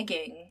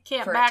begging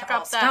Can't for back it to all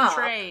up that stop.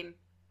 Train.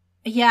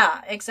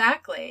 Yeah,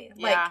 exactly.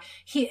 Yeah.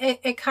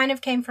 Like it kind of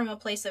came from a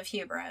place of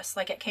hubris.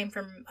 Like it came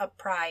from a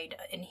pride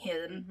in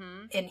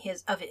him, in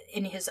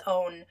his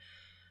own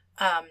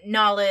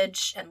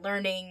knowledge and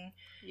learning.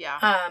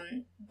 Yeah.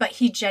 But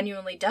he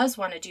genuinely does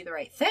want to do the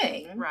right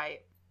thing.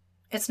 Right.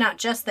 It's not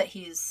just that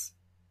he's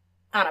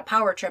on a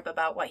power trip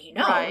about what he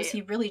knows. Right.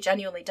 He really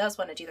genuinely does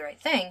want to do the right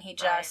thing. He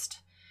just,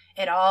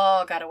 it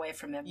all got away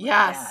from him.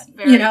 Yes.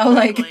 Bad. You know,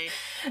 quickly.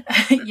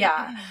 Like,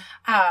 yeah.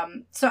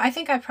 So I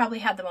think I probably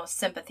had the most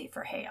sympathy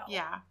for Hale.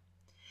 Yeah.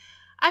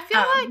 I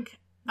feel like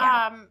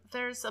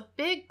there's a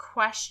big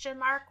question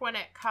mark when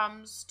it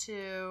comes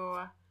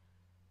to,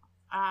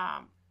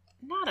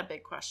 not a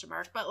big question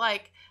mark, but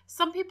like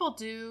some people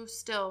do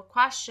still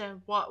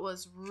question what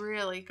was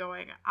really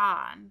going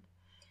on.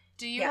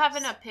 Do you have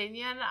an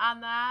opinion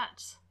on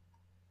that?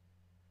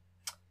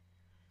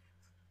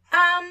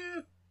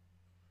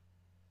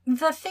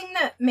 The thing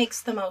that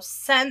makes the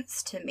most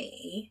sense to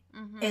me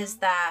is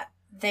that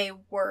they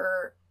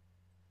were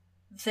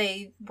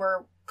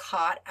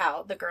caught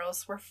out. The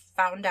girls were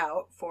found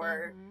out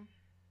for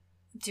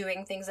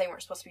doing things they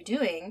weren't supposed to be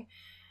doing.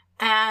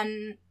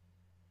 And,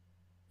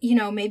 you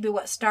know, maybe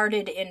what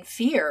started in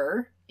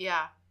fear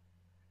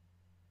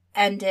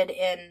ended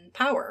in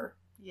power.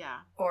 Yeah.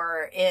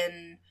 Or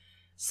in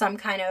some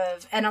kind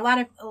of, and a lot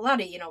of,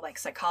 you know, like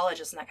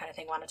psychologists and that kind of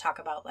thing want to talk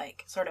about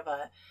like sort of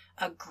a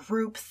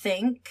group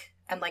think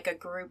and like a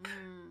group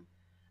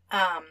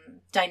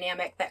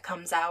dynamic that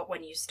comes out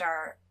when you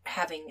start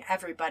having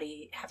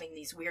everybody having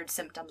these weird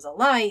symptoms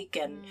alike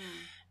and,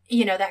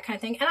 you know, that kind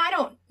of thing. And I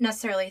don't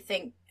necessarily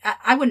think,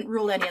 I wouldn't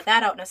rule any of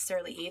that out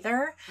necessarily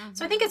either.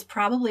 So I think it's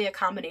probably a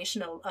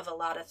combination of a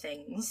lot of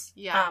things.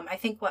 Yeah. I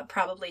think what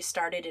probably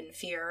started in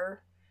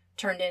fear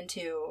turned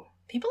into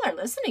people are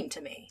listening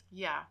to me.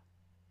 Yeah.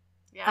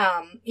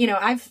 Yeah. You know,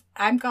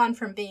 I'm gone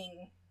from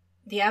being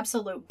the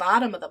absolute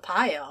bottom of the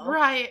pile.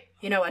 Right.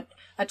 You know,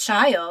 a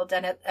child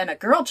and a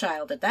girl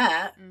child at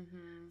that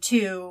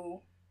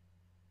to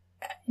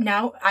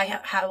now I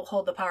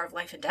hold the power of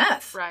life and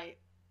death. Right.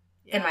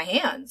 In my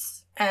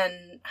hands.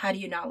 And how do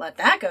you not let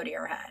that go to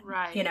your head?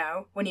 Right. You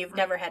know, when you've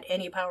never had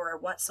any power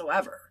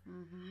whatsoever.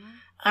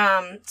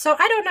 So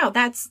I don't know.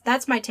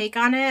 That's my take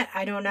on it.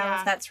 I don't know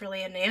if that's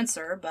really an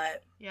answer,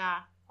 but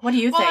what do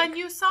you think? Well, and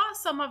you saw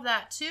some of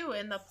that too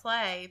in the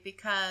play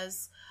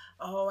because,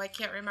 I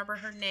can't remember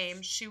her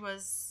name. She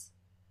was...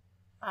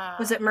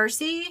 was it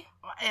Mercy?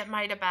 It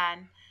might have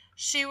been.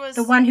 She was...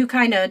 the one who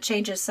kind of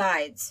changes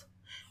sides.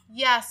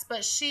 Yes,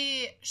 but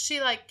she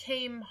like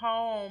came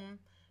home.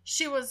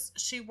 She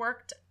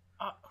worked,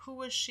 who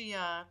was she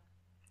a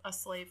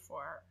slave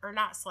for? Or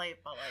not slave,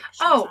 but like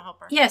she was a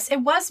helper. Yes,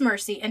 it was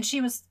Mercy, and she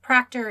was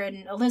Proctor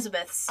and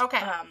Elizabeth's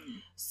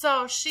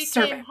so she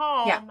servant. Came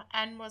home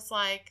and was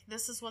like,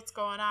 this is what's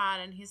going on,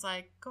 and he's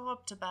like, go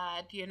up to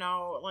bed, you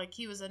know, like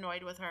he was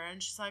annoyed with her,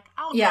 and she's like,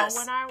 I'll go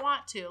when I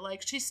want to.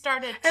 Like she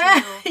started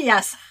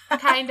to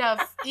kind of,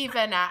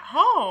 even at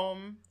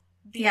home,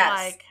 be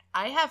like,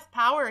 I have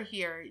power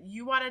here.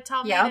 You want to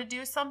tell me to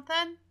do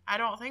something? I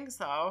don't think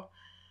so.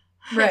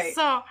 Right.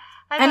 So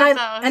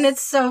and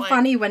it's so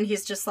funny when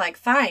he's just like,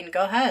 fine,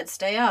 go ahead,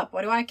 stay up.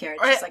 What do I care?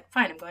 It's just like,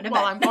 fine, I'm going to bed.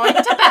 Well, I'm going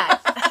to bed.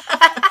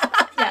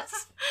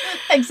 Yes.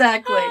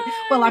 Exactly.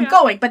 Well, I'm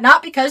going, but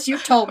not because you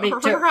told me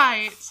to.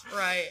 Right.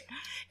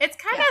 It's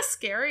kind of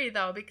scary,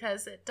 though,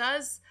 because it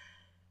does,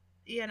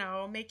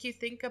 make you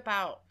think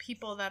about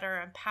people that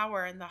are in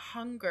power and the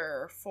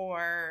hunger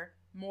for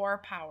more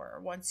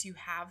power once you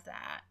have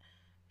that.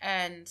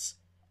 And,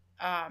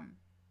 I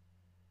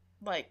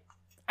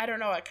don't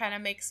know, it kind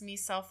of makes me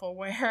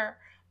self-aware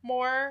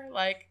more.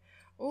 Like,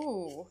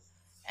 ooh,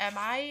 am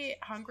I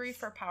hungry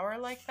for power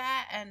like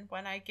that? And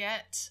when I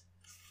get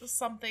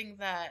something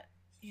that,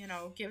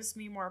 gives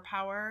me more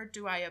power,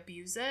 do I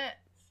abuse it?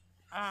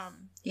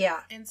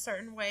 In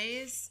certain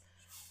ways.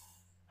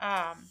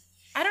 I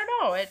don't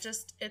know.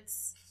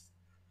 It's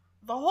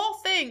the whole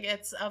thing.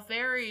 It's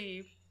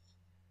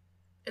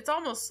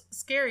almost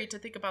scary to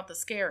think about the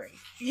scary.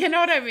 You know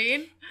what I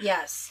mean?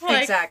 Yes,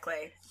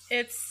 exactly.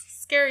 It's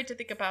scary to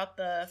think about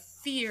the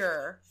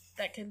fear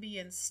that can be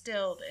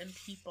instilled in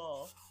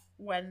people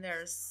when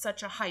there's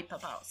such a hype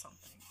about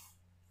something.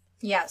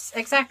 Yes,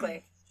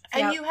 exactly.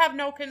 And you have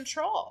no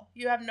control.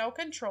 You have no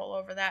control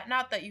over that.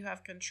 Not that you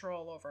have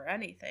control over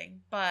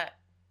anything, but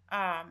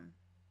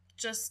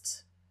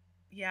that's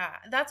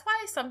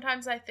why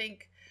sometimes I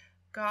think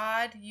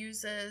God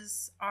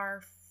uses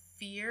our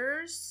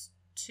fears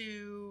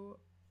to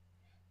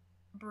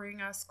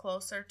bring us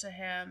closer to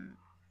him,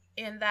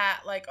 in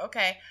that, like,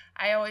 okay,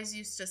 I always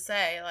used to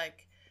say,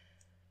 like,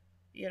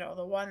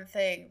 the one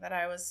thing that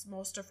I was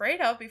most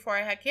afraid of before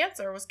I had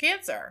cancer was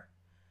cancer.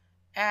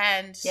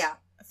 And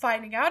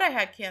finding out I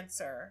had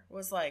cancer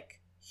was like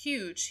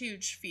huge,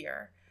 huge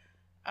fear.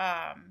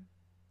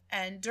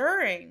 And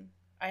during,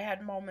 I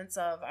had moments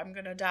of, I'm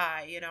going to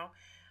die,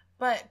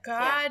 but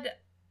God,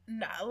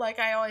 like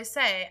I always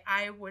say,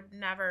 I would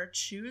never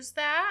choose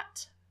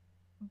that,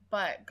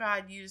 but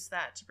God used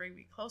that to bring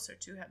me closer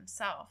to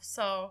himself.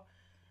 So,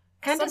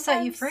 and to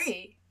set you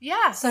free.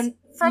 Yes. So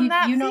from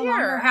that you fear. no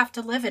longer have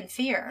to live in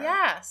fear.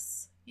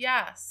 Yes.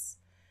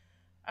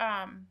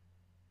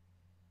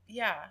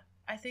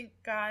 I think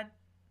God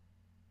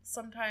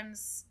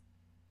sometimes,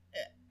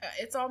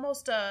 it's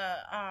almost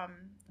a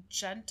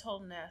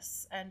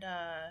gentleness and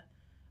a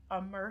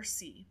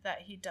mercy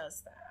that he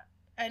does that.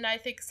 And I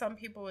think some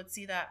people would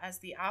see that as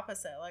the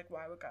opposite. Like,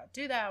 why would God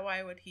do that?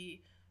 Why would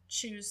he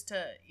choose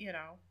to,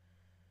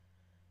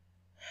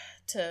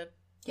 to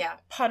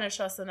punish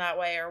us in that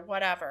way or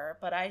whatever?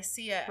 But I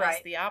see it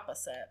as the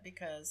opposite,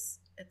 because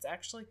it's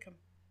actually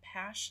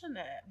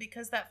compassionate,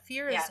 because that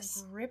fear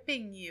is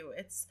gripping you.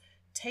 It's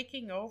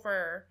taking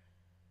over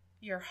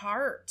your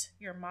heart,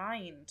 your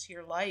mind,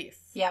 your life.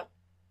 Yep.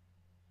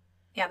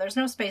 Yeah, there's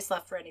no space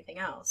left for anything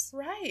else.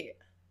 Right.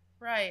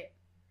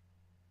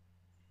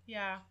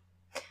 Yeah.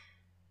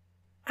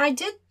 I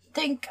did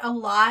think a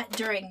lot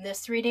during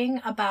this reading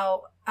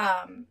about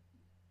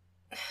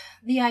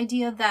the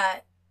idea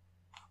that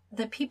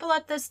the people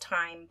at this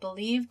time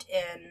believed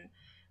in,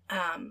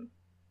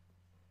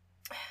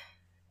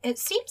 it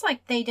seems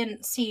like they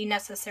didn't see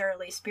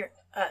necessarily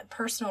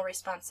personal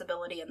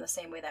responsibility in the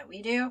same way that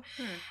we do.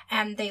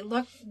 And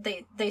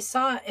they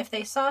saw, if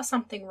they saw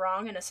something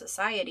wrong in a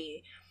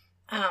society,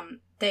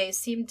 they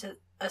seemed to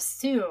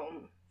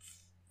assume,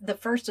 the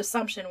first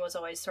assumption was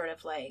always sort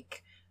of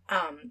like,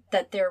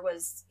 that there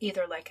was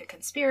either like a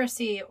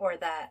conspiracy or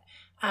that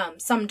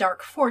some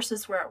dark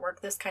forces were at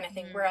work, this kind of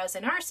thing. Whereas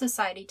in our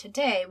society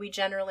today, we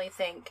generally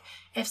think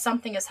if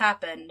something has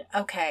happened,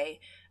 okay,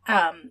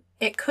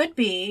 it could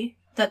be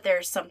that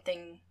there's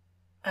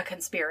a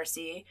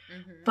conspiracy,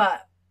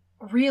 but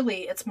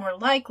really it's more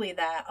likely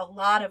that a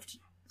lot of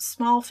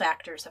small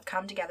factors have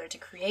come together to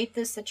create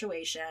this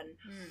situation,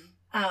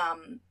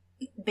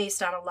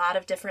 based on a lot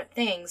of different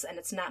things, and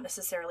it's not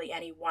necessarily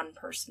any one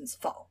person's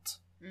fault.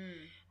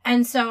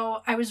 And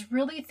so I was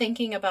really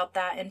thinking about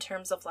that in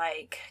terms of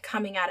like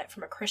coming at it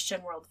from a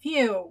Christian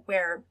worldview,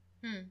 where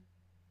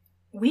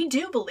we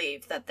do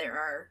believe that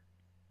there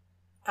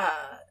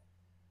are,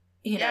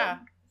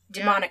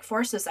 demonic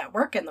forces at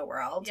work in the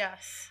world.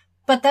 Yes.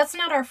 But that's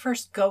not our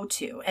first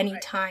go-to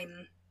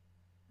anytime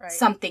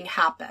something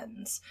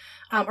happens.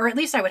 Or at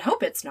least I would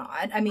hope it's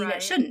not. I mean,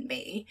 it shouldn't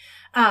be.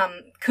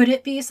 Could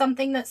it be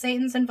something that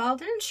Satan's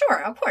involved in?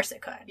 Sure, of course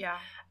it could. Yeah.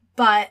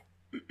 But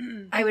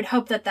I would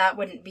hope that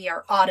wouldn't be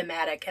our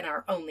automatic and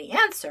our only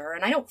answer,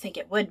 and I don't think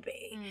it would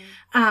be.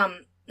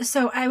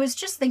 So I was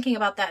just thinking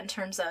about that in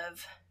terms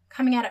of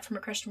coming at it from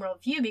a Christian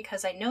worldview,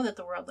 because I know that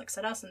the world looks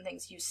at us and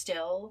thinks, you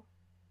still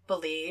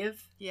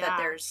believe that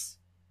there's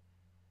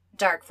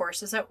dark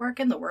forces at work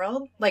in the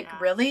world?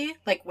 Like, really?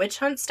 Like witch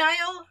hunt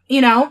style?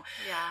 Yeah.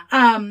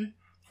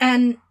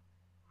 And,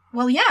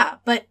 well, yeah,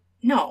 but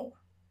no.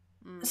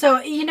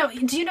 So, do you know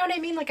what I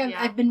mean? Like,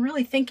 I've been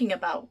really thinking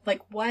about,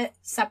 like, what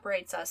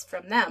separates us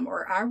from them,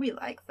 or are we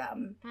like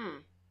them?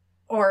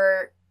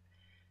 Or,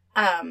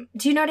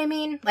 do you know what I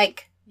mean?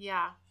 Like,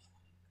 yeah.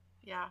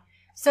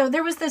 So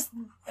there was this,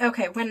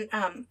 when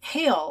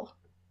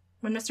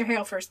when Mr.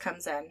 Hale first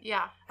comes in.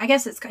 Yeah. I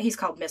guess he's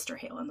called Mr.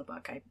 Hale in the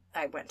book.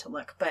 I went to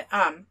look, but,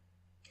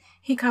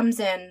 he comes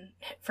in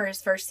for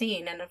his first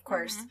scene, and of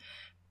course,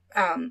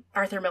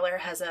 Arthur Miller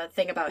has a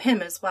thing about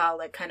him as well,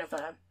 like kind of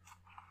a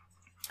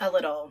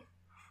little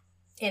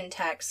in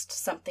text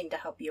something to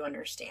help you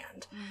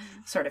understand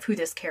sort of who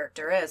this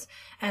character is.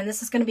 And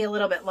this is going to be a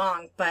little bit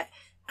long, but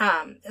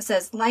it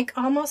says, like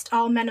almost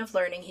all men of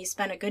learning, he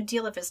spent a good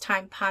deal of his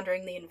time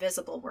pondering the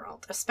invisible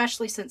world,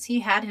 especially since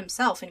he had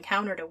himself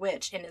encountered a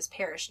witch in his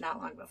parish not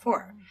long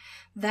before.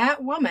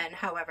 That woman,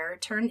 however,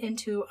 turned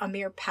into a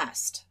mere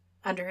pest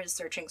under his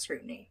searching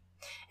scrutiny.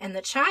 And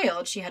the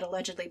child she had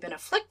allegedly been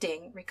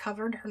afflicting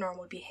recovered her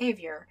normal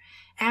behavior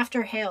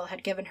after Hale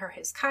had given her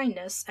his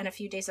kindness and a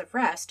few days of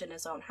rest in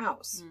his own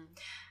house.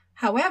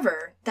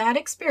 However, that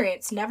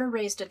experience never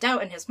raised a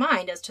doubt in his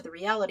mind as to the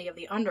reality of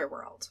the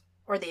underworld,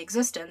 or the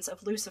existence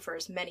of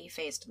Lucifer's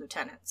many-faced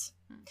lieutenants.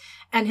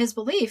 And his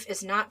belief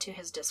is not to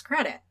his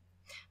discredit.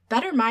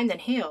 Better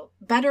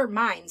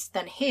minds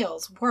than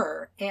Hale's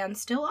were, and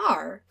still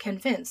are,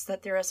 convinced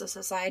that there is a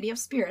society of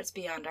spirits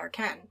beyond our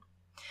ken.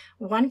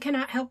 One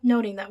cannot help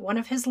noting that one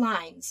of his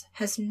lines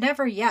has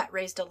never yet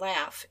raised a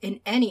laugh in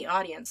any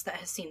audience that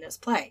has seen this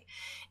play.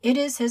 It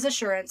is his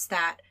assurance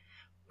that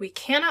we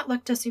cannot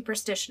look to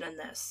superstition in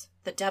this.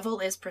 The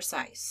devil is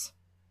precise.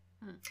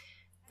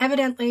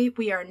 Evidently,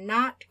 we are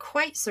not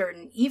quite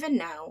certain, even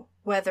now,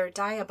 whether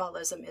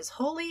diabolism is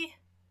holy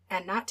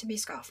and not to be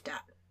scoffed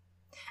at.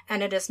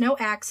 And it is no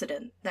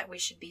accident that we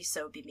should be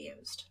so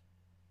bemused.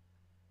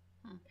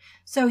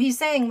 So he's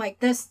saying, like,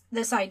 this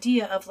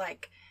idea of,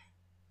 like,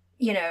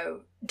 you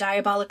know,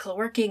 diabolical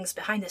workings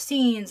behind the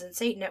scenes and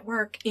Satan at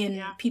work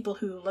in people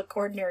who look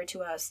ordinary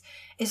to us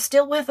is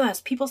still with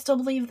us. People still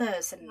believe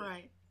this. And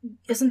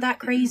isn't that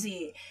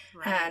crazy?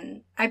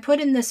 And I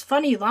put in this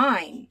funny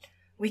line,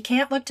 we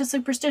can't look to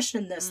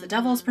superstition in this. The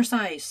devil's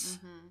precise.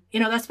 You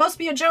know, that's supposed to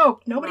be a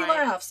joke. Nobody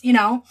laughs, you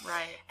know?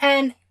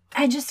 And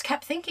I just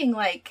kept thinking,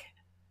 like,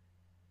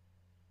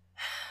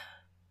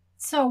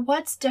 so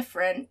what's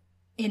different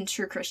in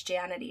true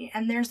Christianity?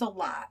 And there's a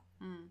lot.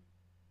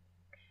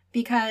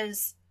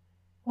 Because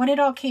what it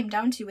all came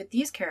down to with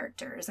these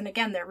characters, and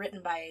again, they're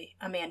written by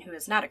a man who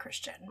is not a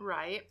Christian.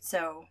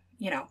 So,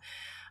 you know,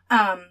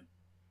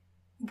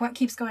 what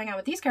keeps going on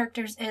with these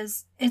characters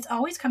is it's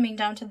always coming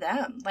down to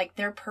them, like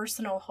their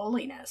personal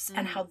holiness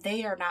and how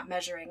they are not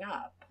measuring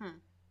up.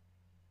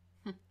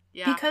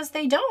 Because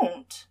they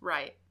don't.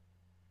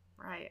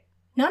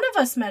 None of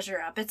us measure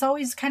up. It's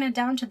always kind of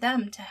down to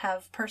them to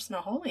have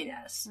personal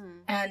holiness.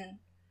 And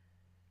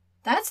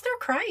that's their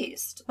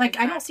Christ. Like,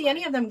 I don't see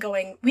any of them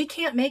going, we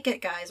can't make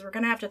it, guys. We're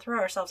going to have to throw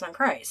ourselves on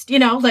Christ. You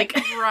know, like,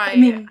 I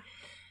mean,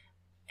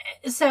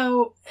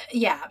 so,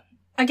 yeah.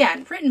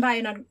 Again, written by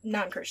a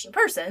non-Christian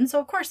person, so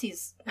of course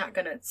he's not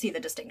going to see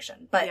the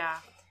distinction. But,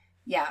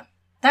 yeah,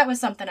 that was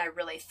something I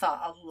really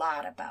thought a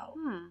lot about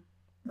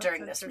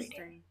during this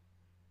reading.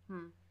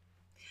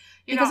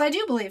 Because I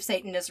do believe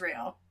Satan is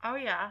real. Oh,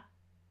 yeah.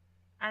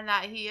 And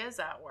that he is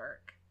at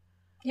work.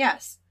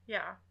 Yes.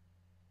 Yeah.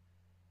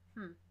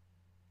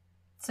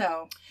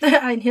 So,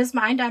 in his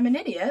mind, I'm an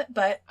idiot,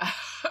 but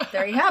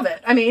there you have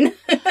it. I mean.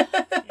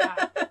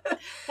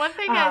 One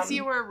thing as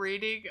you were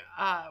reading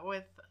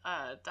with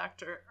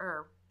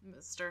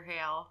Mr.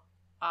 Hale,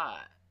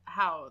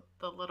 how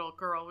the little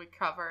girl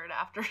recovered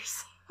after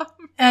some.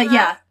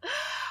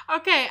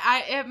 Okay,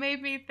 it made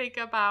me think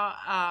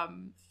about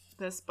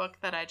this book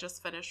that I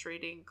just finished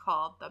reading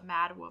called The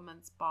Mad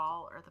Woman's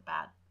Ball,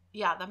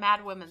 The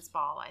Mad Women's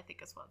Ball, I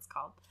think is what it's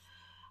called.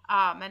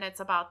 And it's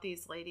about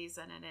these ladies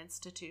in an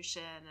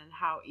institution and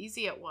how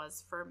easy it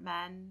was for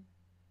men,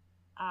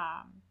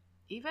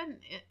 even,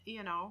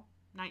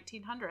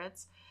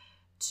 1900s,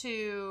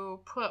 to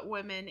put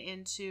women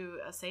into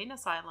insane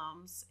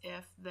asylums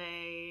if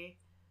they,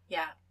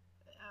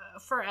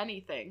 for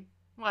anything.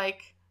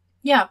 Like,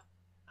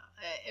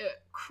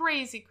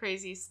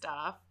 crazy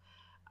stuff.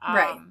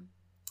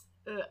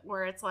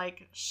 Where it's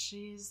like,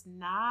 she's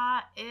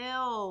not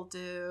ill,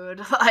 dude.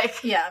 Like,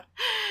 so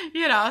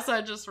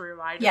it just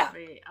reminded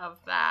me of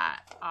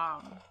that.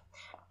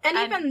 And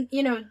even,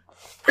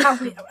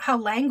 how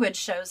language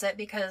shows it,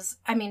 because,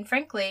 I mean,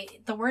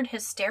 frankly, the word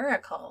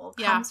hysterical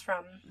comes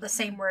from the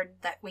same word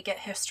that we get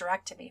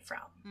hysterectomy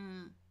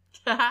from.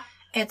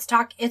 It's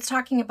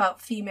talking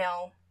about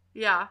female,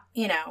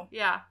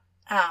 female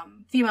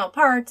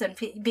parts, and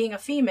being a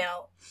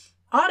female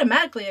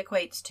automatically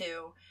equates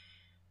to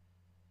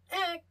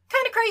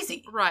kind of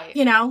crazy.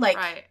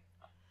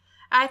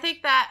 I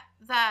think that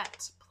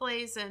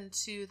plays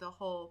into the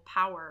whole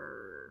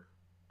power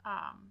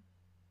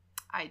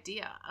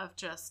idea of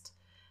just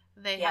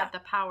they had the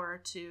power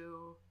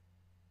to,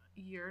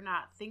 you're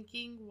not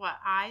thinking what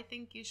I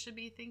think you should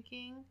be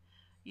thinking,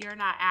 you're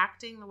not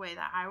acting the way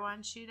that I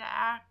want you to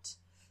act,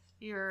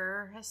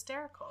 you're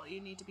hysterical, you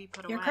need to be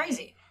put away, you're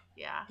crazy.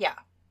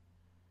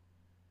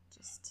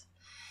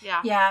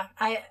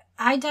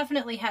 I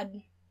definitely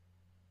had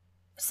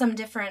some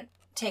different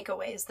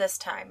takeaways this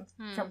time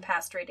from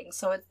past readings,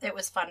 so it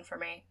was fun for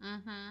me.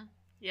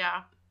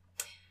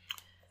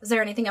 Is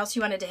there anything else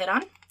you wanted to hit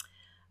on?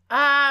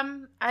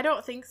 I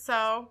don't think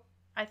so.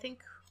 I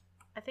think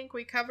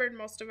we covered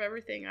most of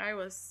everything I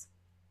was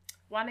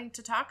wanting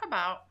to talk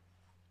about.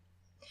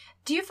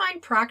 Do you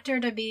find Proctor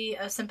to be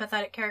a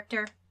sympathetic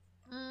character?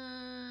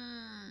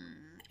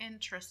 In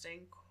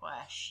interesting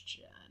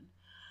question.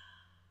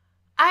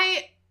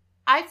 I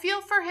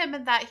feel for him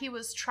in that he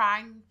was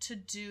trying to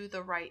do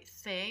the right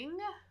thing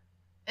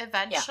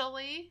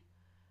eventually.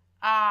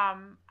 Yeah.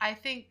 I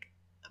think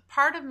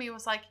part of me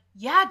was like,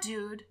 yeah,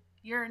 dude,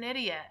 you're an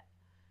idiot.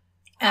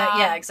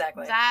 Yeah,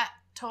 exactly. That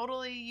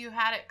totally, you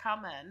had it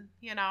coming,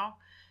 you know?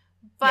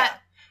 But,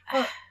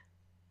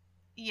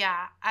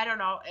 yeah, I don't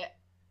know.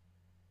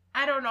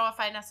 I don't know if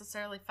I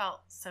necessarily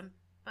felt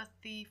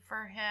sympathy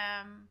for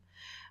him.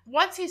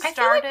 Once he started,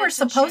 I feel like we're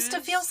supposed to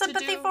feel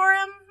sympathy for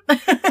him.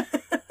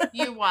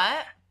 You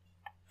what?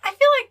 I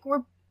feel like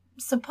we're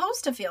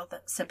supposed to feel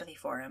sympathy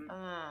for him.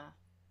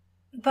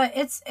 But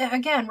it's,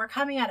 again, we're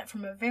coming at it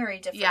from a very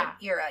different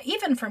era,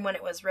 even from when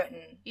it was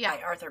written by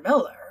Arthur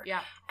Miller.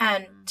 Yeah.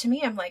 And to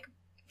me, I'm like,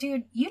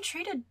 dude, you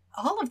treated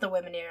all of the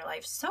women in your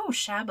life so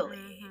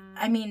shabbily. Mm-hmm.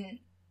 I mean,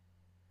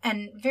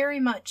 and very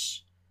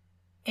much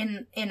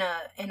in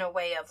a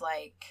way of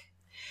like,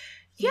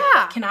 you know,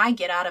 what can I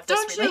get out of this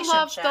relationship? Don't you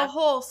love the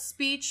whole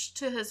speech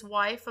to his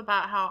wife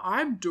about how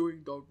I'm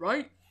doing the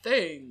right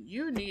thing?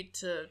 You need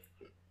to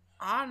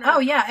honor. Oh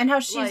yeah, and how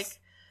she's like,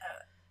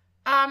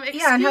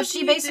 and how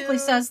she basically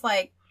says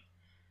like,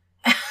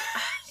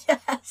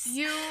 yes,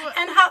 you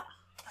and how,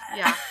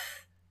 yeah,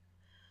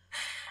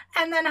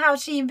 and then how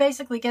she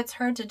basically gets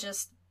her to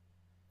just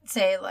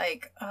say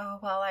like, oh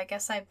well, I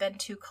guess I've been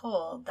too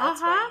cold.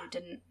 That's why you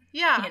didn't,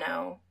 you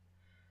know.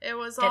 It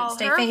was all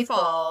her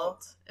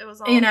fault. It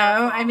was all you know,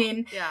 her fault. I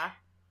mean, yeah,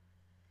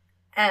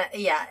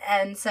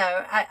 and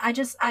so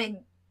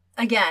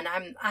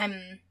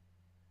I'm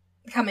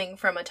coming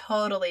from a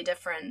totally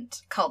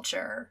different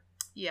culture.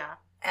 Yeah.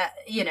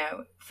 You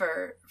know,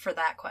 for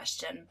that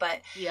question,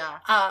 but yeah,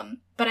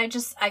 but I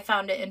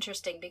found it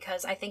interesting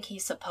because I think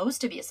he's supposed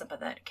to be a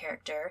sympathetic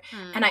character,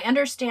 and I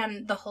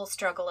understand the whole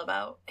struggle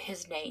about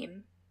his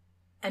name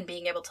and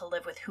being able to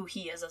live with who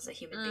he is as a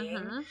human being.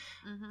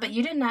 Mm-hmm. But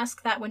you didn't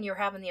ask that when you were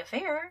having the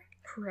affair,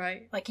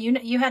 right? Like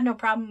you had no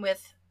problem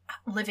with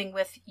living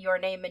with your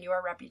name and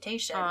your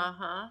reputation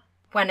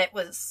when it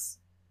was,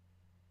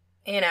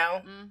 you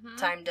know,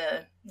 time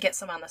to get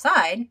some on the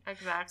side.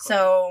 Exactly.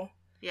 So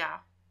yeah.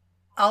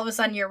 All of a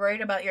sudden you're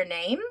worried about your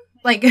name?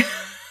 Like, I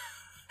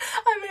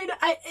mean,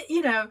 I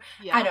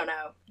don't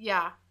know.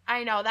 Yeah,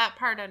 I know. That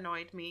part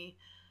annoyed me.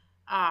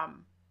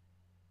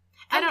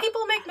 And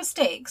people make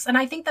mistakes, and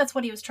I think that's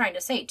what he was trying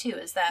to say, too,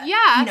 is that,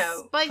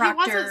 but Proctor he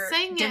wasn't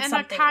saying it in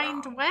a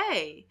kind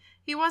way.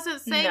 He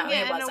wasn't saying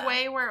it in a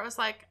way where it was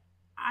like,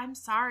 I'm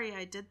sorry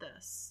I did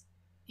this.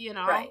 You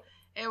know? Right.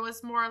 It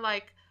was more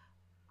like,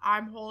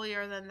 I'm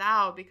holier than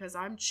thou because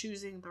I'm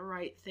choosing the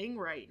right thing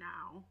right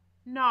now.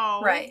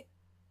 No. Right.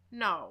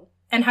 No.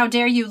 And how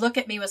dare you look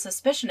at me with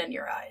suspicion in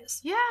your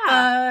eyes?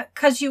 Yeah.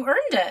 'Cause you earned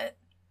it.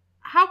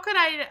 How could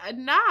I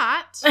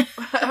not?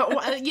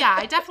 Yeah,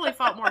 I definitely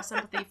felt more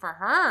sympathy for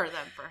her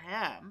than for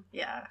him.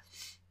 Yeah.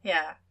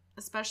 Yeah.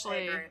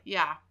 Especially,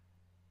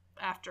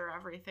 after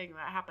everything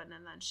that happened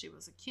and then she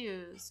was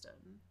accused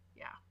and,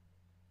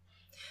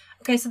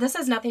 Okay, so this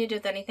has nothing to do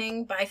with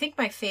anything, but I think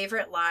my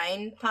favorite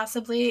line,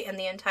 possibly, in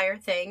the entire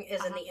thing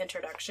is in the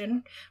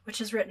introduction, which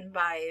is written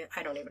by,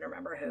 I don't even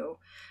remember who.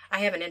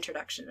 I have an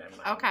introduction in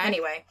mind. Okay.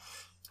 Anyway,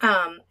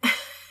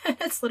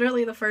 it's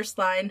literally the first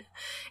line.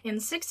 In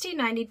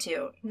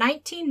 1692,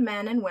 19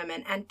 men and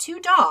women and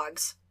 2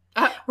 dogs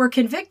were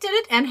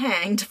convicted and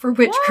hanged for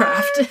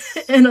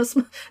witchcraft. In a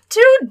 2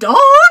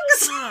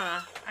 dogs?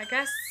 I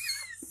guess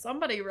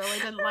somebody really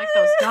didn't like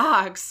those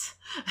dogs.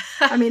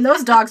 I mean,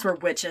 those dogs were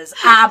witches,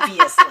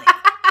 obviously.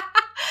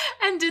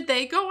 And did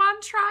they go on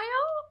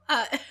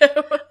trial?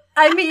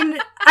 I mean,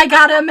 I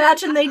gotta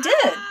imagine they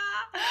did.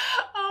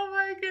 Oh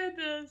my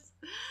goodness.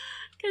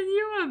 Can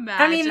you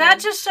imagine? I mean, that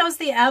just shows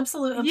the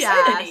absolute absurdity.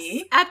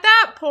 Yes. At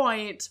that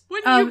point,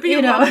 wouldn't you be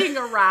looking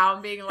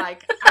around being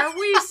like, are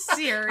we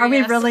serious, Are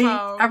we really?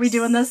 folks? Are we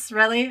doing this,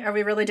 really? Are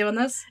we really doing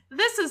this?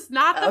 This is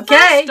not the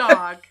first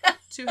dog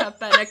to have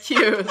been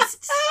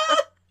accused.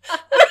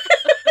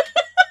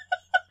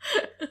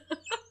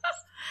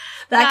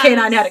 That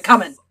canine had it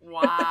coming.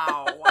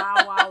 Wow.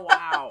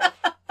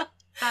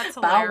 That's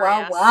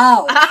hilarious.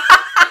 Wow.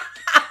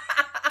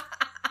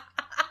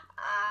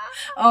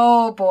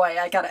 Oh boy,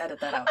 I gotta edit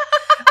that out.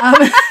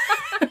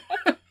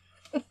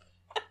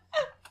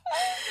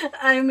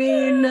 I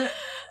mean, I'm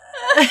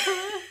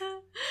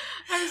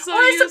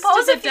so used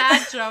to the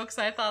dad jokes.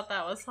 I thought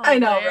that was hilarious. I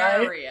know,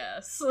 right?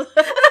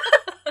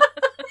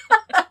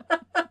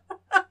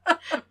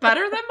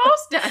 Better than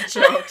most dad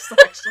jokes,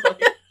 actually.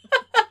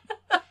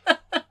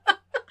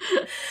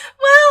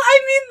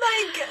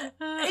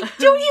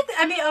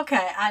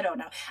 Okay, I don't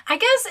know. I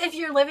guess if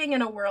you're living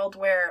in a world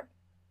where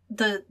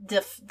the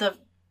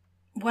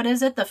what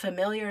is it, the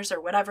familiars or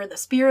whatever, the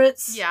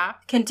spirits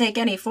can take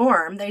any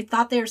form. They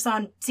thought they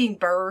were seeing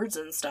birds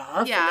and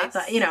stuff. Yeah. And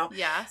they thought,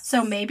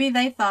 so maybe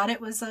they thought it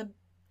was a,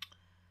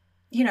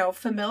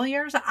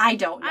 familiars. I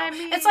don't know. I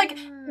mean, it's like,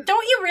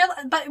 don't you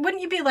realize, but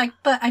wouldn't you be like,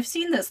 but I've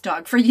seen this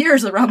dog for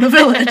years around the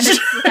village.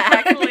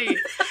 Exactly.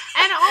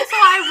 And also,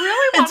 I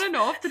really want to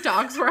know if the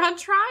dogs were on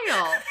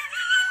trial.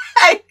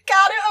 I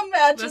gotta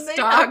imagine this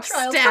dog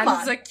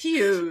stands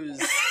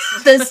accused.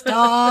 This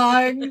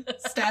dog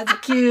stands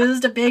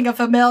accused of being a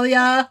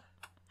familiar.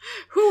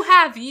 Who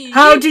have ye?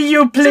 How do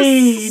you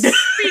plead? To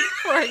speak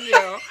for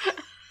you.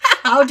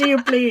 How do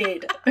you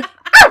plead?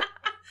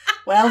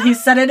 Well, he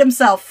said it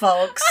himself,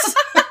 folks.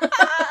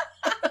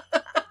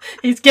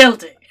 He's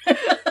guilty. Did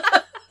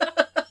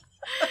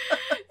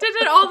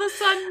it all of a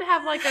sudden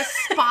have like a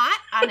spot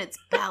on its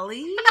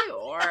belly,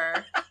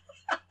 or?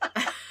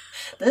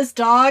 This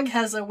dog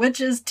has a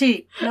witch's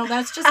teat. No,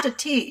 that's just a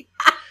teat.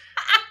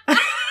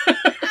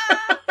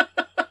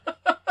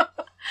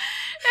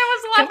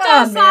 Left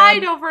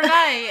outside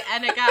overnight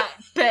and it got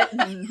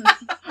bitten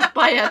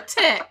by a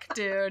tick,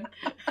 dude.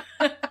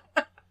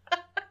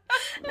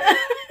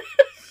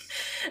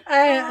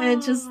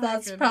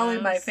 That's probably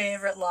my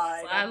favorite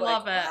line. I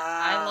love it. Wow.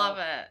 I love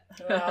it.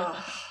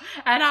 Oh.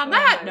 And on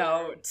that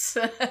note.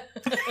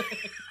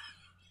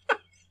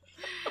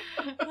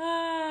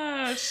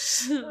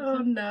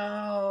 Oh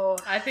no.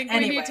 I think we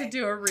need to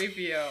do a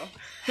review.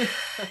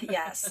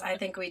 Yes, I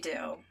think we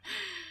do.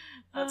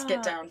 Let's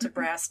get down to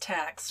brass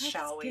tacks,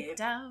 shall we? Let's get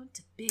down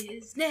to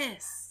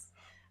business.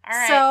 All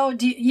right. So,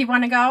 do you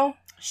want to go?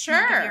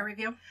 Sure. Give your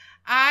review?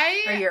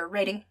 Or your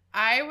rating?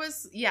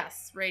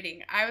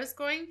 Rating. I was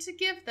going to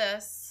give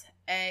this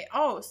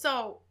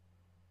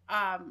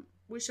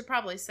we should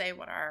probably say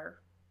what our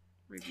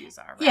reviews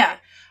are, right? Yeah.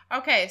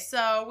 Okay,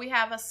 so we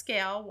have a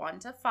scale 1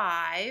 to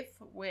 5,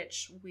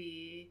 which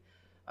we,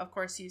 of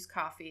course, use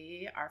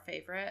coffee, our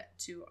favorite,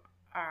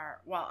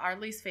 our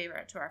least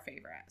favorite to our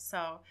favorite.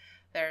 So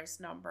there's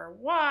number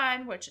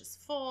 1, which is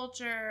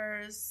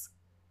Folgers.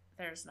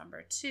 There's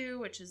number 2,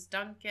 which is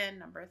Dunkin'.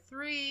 Number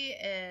 3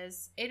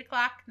 is 8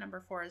 O'Clock.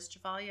 Number 4 is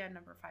Gevalia. And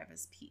number 5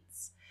 is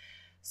Peet's.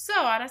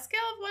 So on a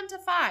scale of 1 to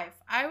 5,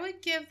 I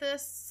would give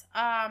this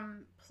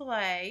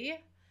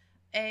play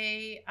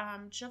a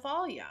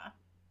Gevalia.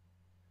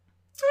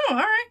 Oh, all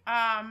right.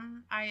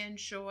 I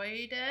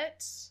enjoyed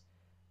it.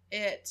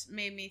 It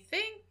made me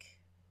think.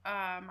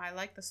 I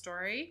like the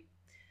story.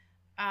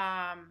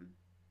 I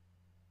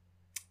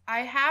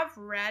have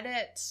read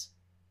it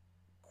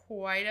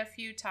quite a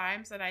few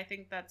times, and I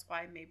think that's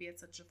why maybe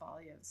it's a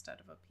Gevalia instead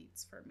of a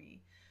Peet's for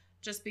me.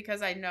 Just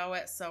because I know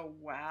it so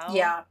well.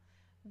 Yeah.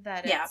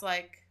 That it's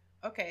like,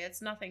 okay,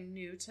 it's nothing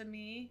new to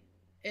me.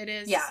 It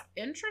is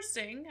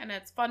interesting, and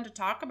it's fun to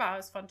talk about.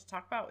 It's fun to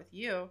talk about with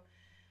you.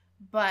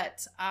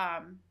 But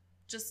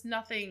just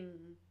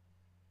nothing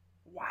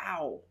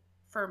wow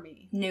for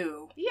me.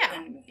 New.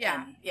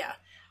 Yeah. Yeah.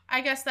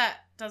 I guess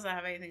that doesn't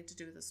have anything to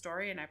do with the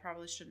story, and I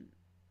probably shouldn't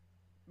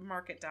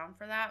mark it down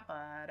for that,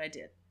 but I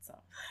did. So.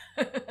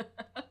 All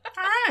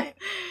right.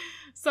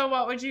 So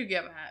what would you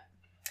give it?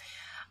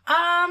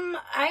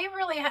 I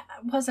really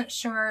wasn't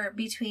sure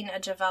between a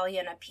Gevalia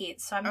and a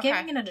Peet's, so I'm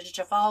giving it a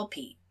Geval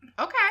Pete.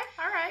 Okay,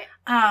 all right.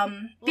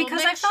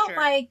 Because I felt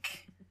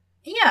like,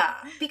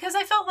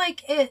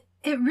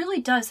 it really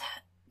does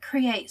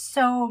create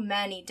so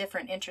many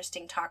different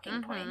interesting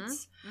talking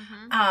points.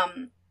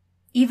 Mm-hmm.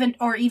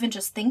 Even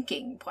just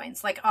thinking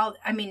points. Like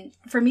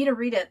for me to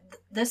read it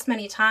this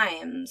many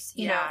times,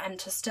 you know, and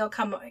to still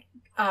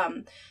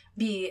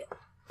be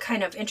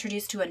kind of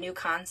introduced to a new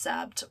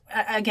concept,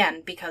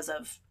 again, because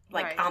of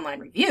online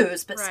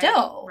reviews, but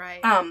still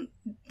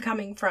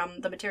coming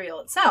from the material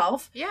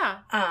itself. Yeah.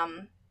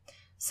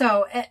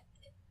 So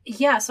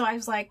I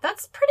was like,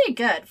 that's pretty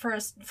good for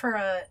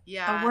a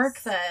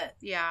work that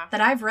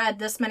I've read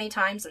this many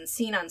times and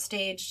seen on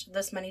stage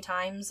this many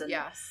times. And,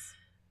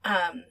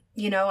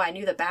 you know, I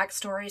knew the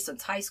backstory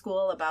since high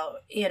school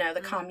about, you know,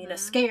 the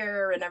communist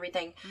scare and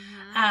everything.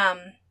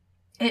 Mm-hmm.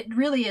 It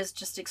really is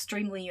just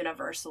extremely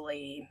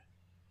universally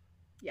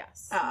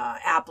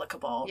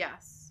applicable.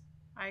 Yes.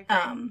 I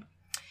agree.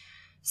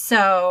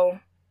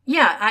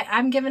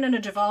 I'm giving it a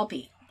Geval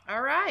Pete.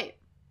 All right.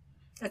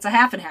 It's a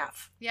half and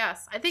half.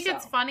 Yes. I think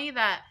it's funny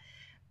that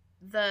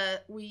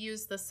we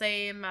use the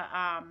same,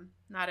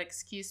 not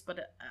excuse,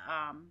 but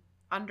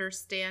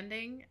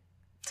understanding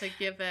to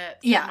give it.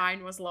 Yeah.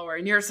 Mine was lower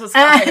and yours was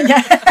higher.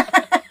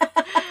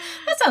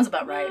 That sounds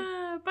about right.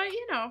 But,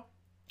 you know,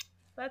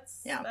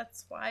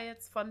 that's why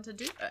it's fun to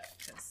do it.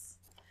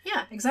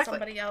 Yeah, exactly.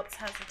 Somebody else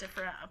has a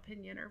different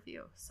opinion or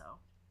view, so.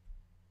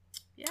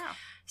 Yeah.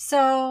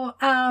 So,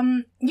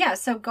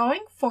 so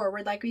going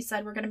forward, like we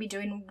said, we're going to be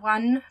doing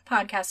 1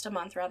 podcast a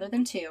month rather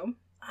than 2.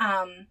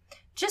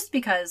 Just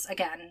because,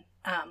 again,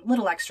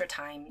 little extra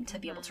time to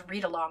be able to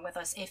read along with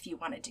us if you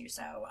want to do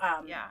so.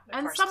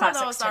 And course, some of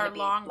those are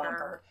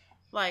longer.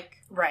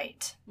 Like,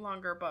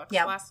 longer books.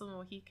 Yep. Last of the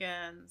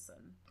Mohicans.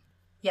 And...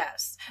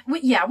 Yes.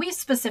 We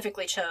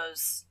specifically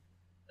chose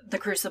The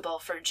Crucible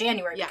for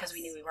January because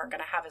we knew we weren't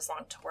going to have as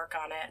long to work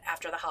on it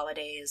after the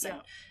holidays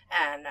and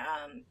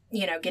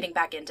you know, getting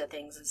back into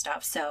things and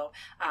stuff. So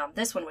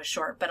this one was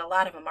short, but a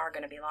lot of them are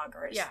going to be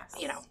longer,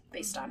 you know,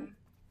 based on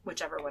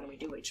whichever one we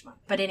do each month.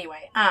 But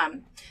anyway,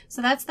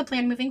 so that's the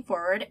plan moving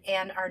forward.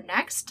 And our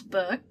next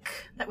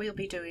book that we'll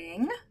be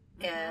doing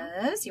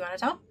is, you want to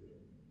tell?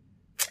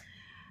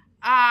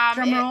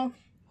 Drum roll.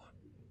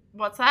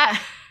 What's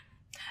that?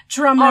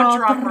 Drum roll. Oh,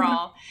 drum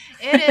roll.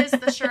 It is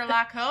the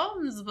Sherlock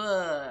Holmes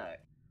book.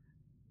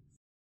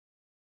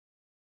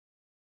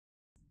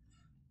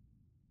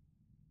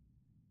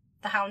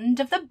 The Hound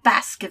of the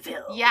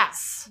Baskervilles.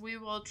 Yes, we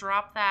will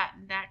drop that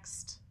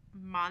next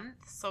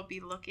month, so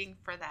be looking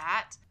for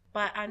that.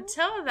 But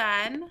until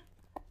then,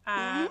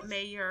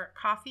 may your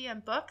coffee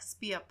and books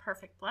be a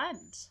perfect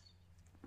blend.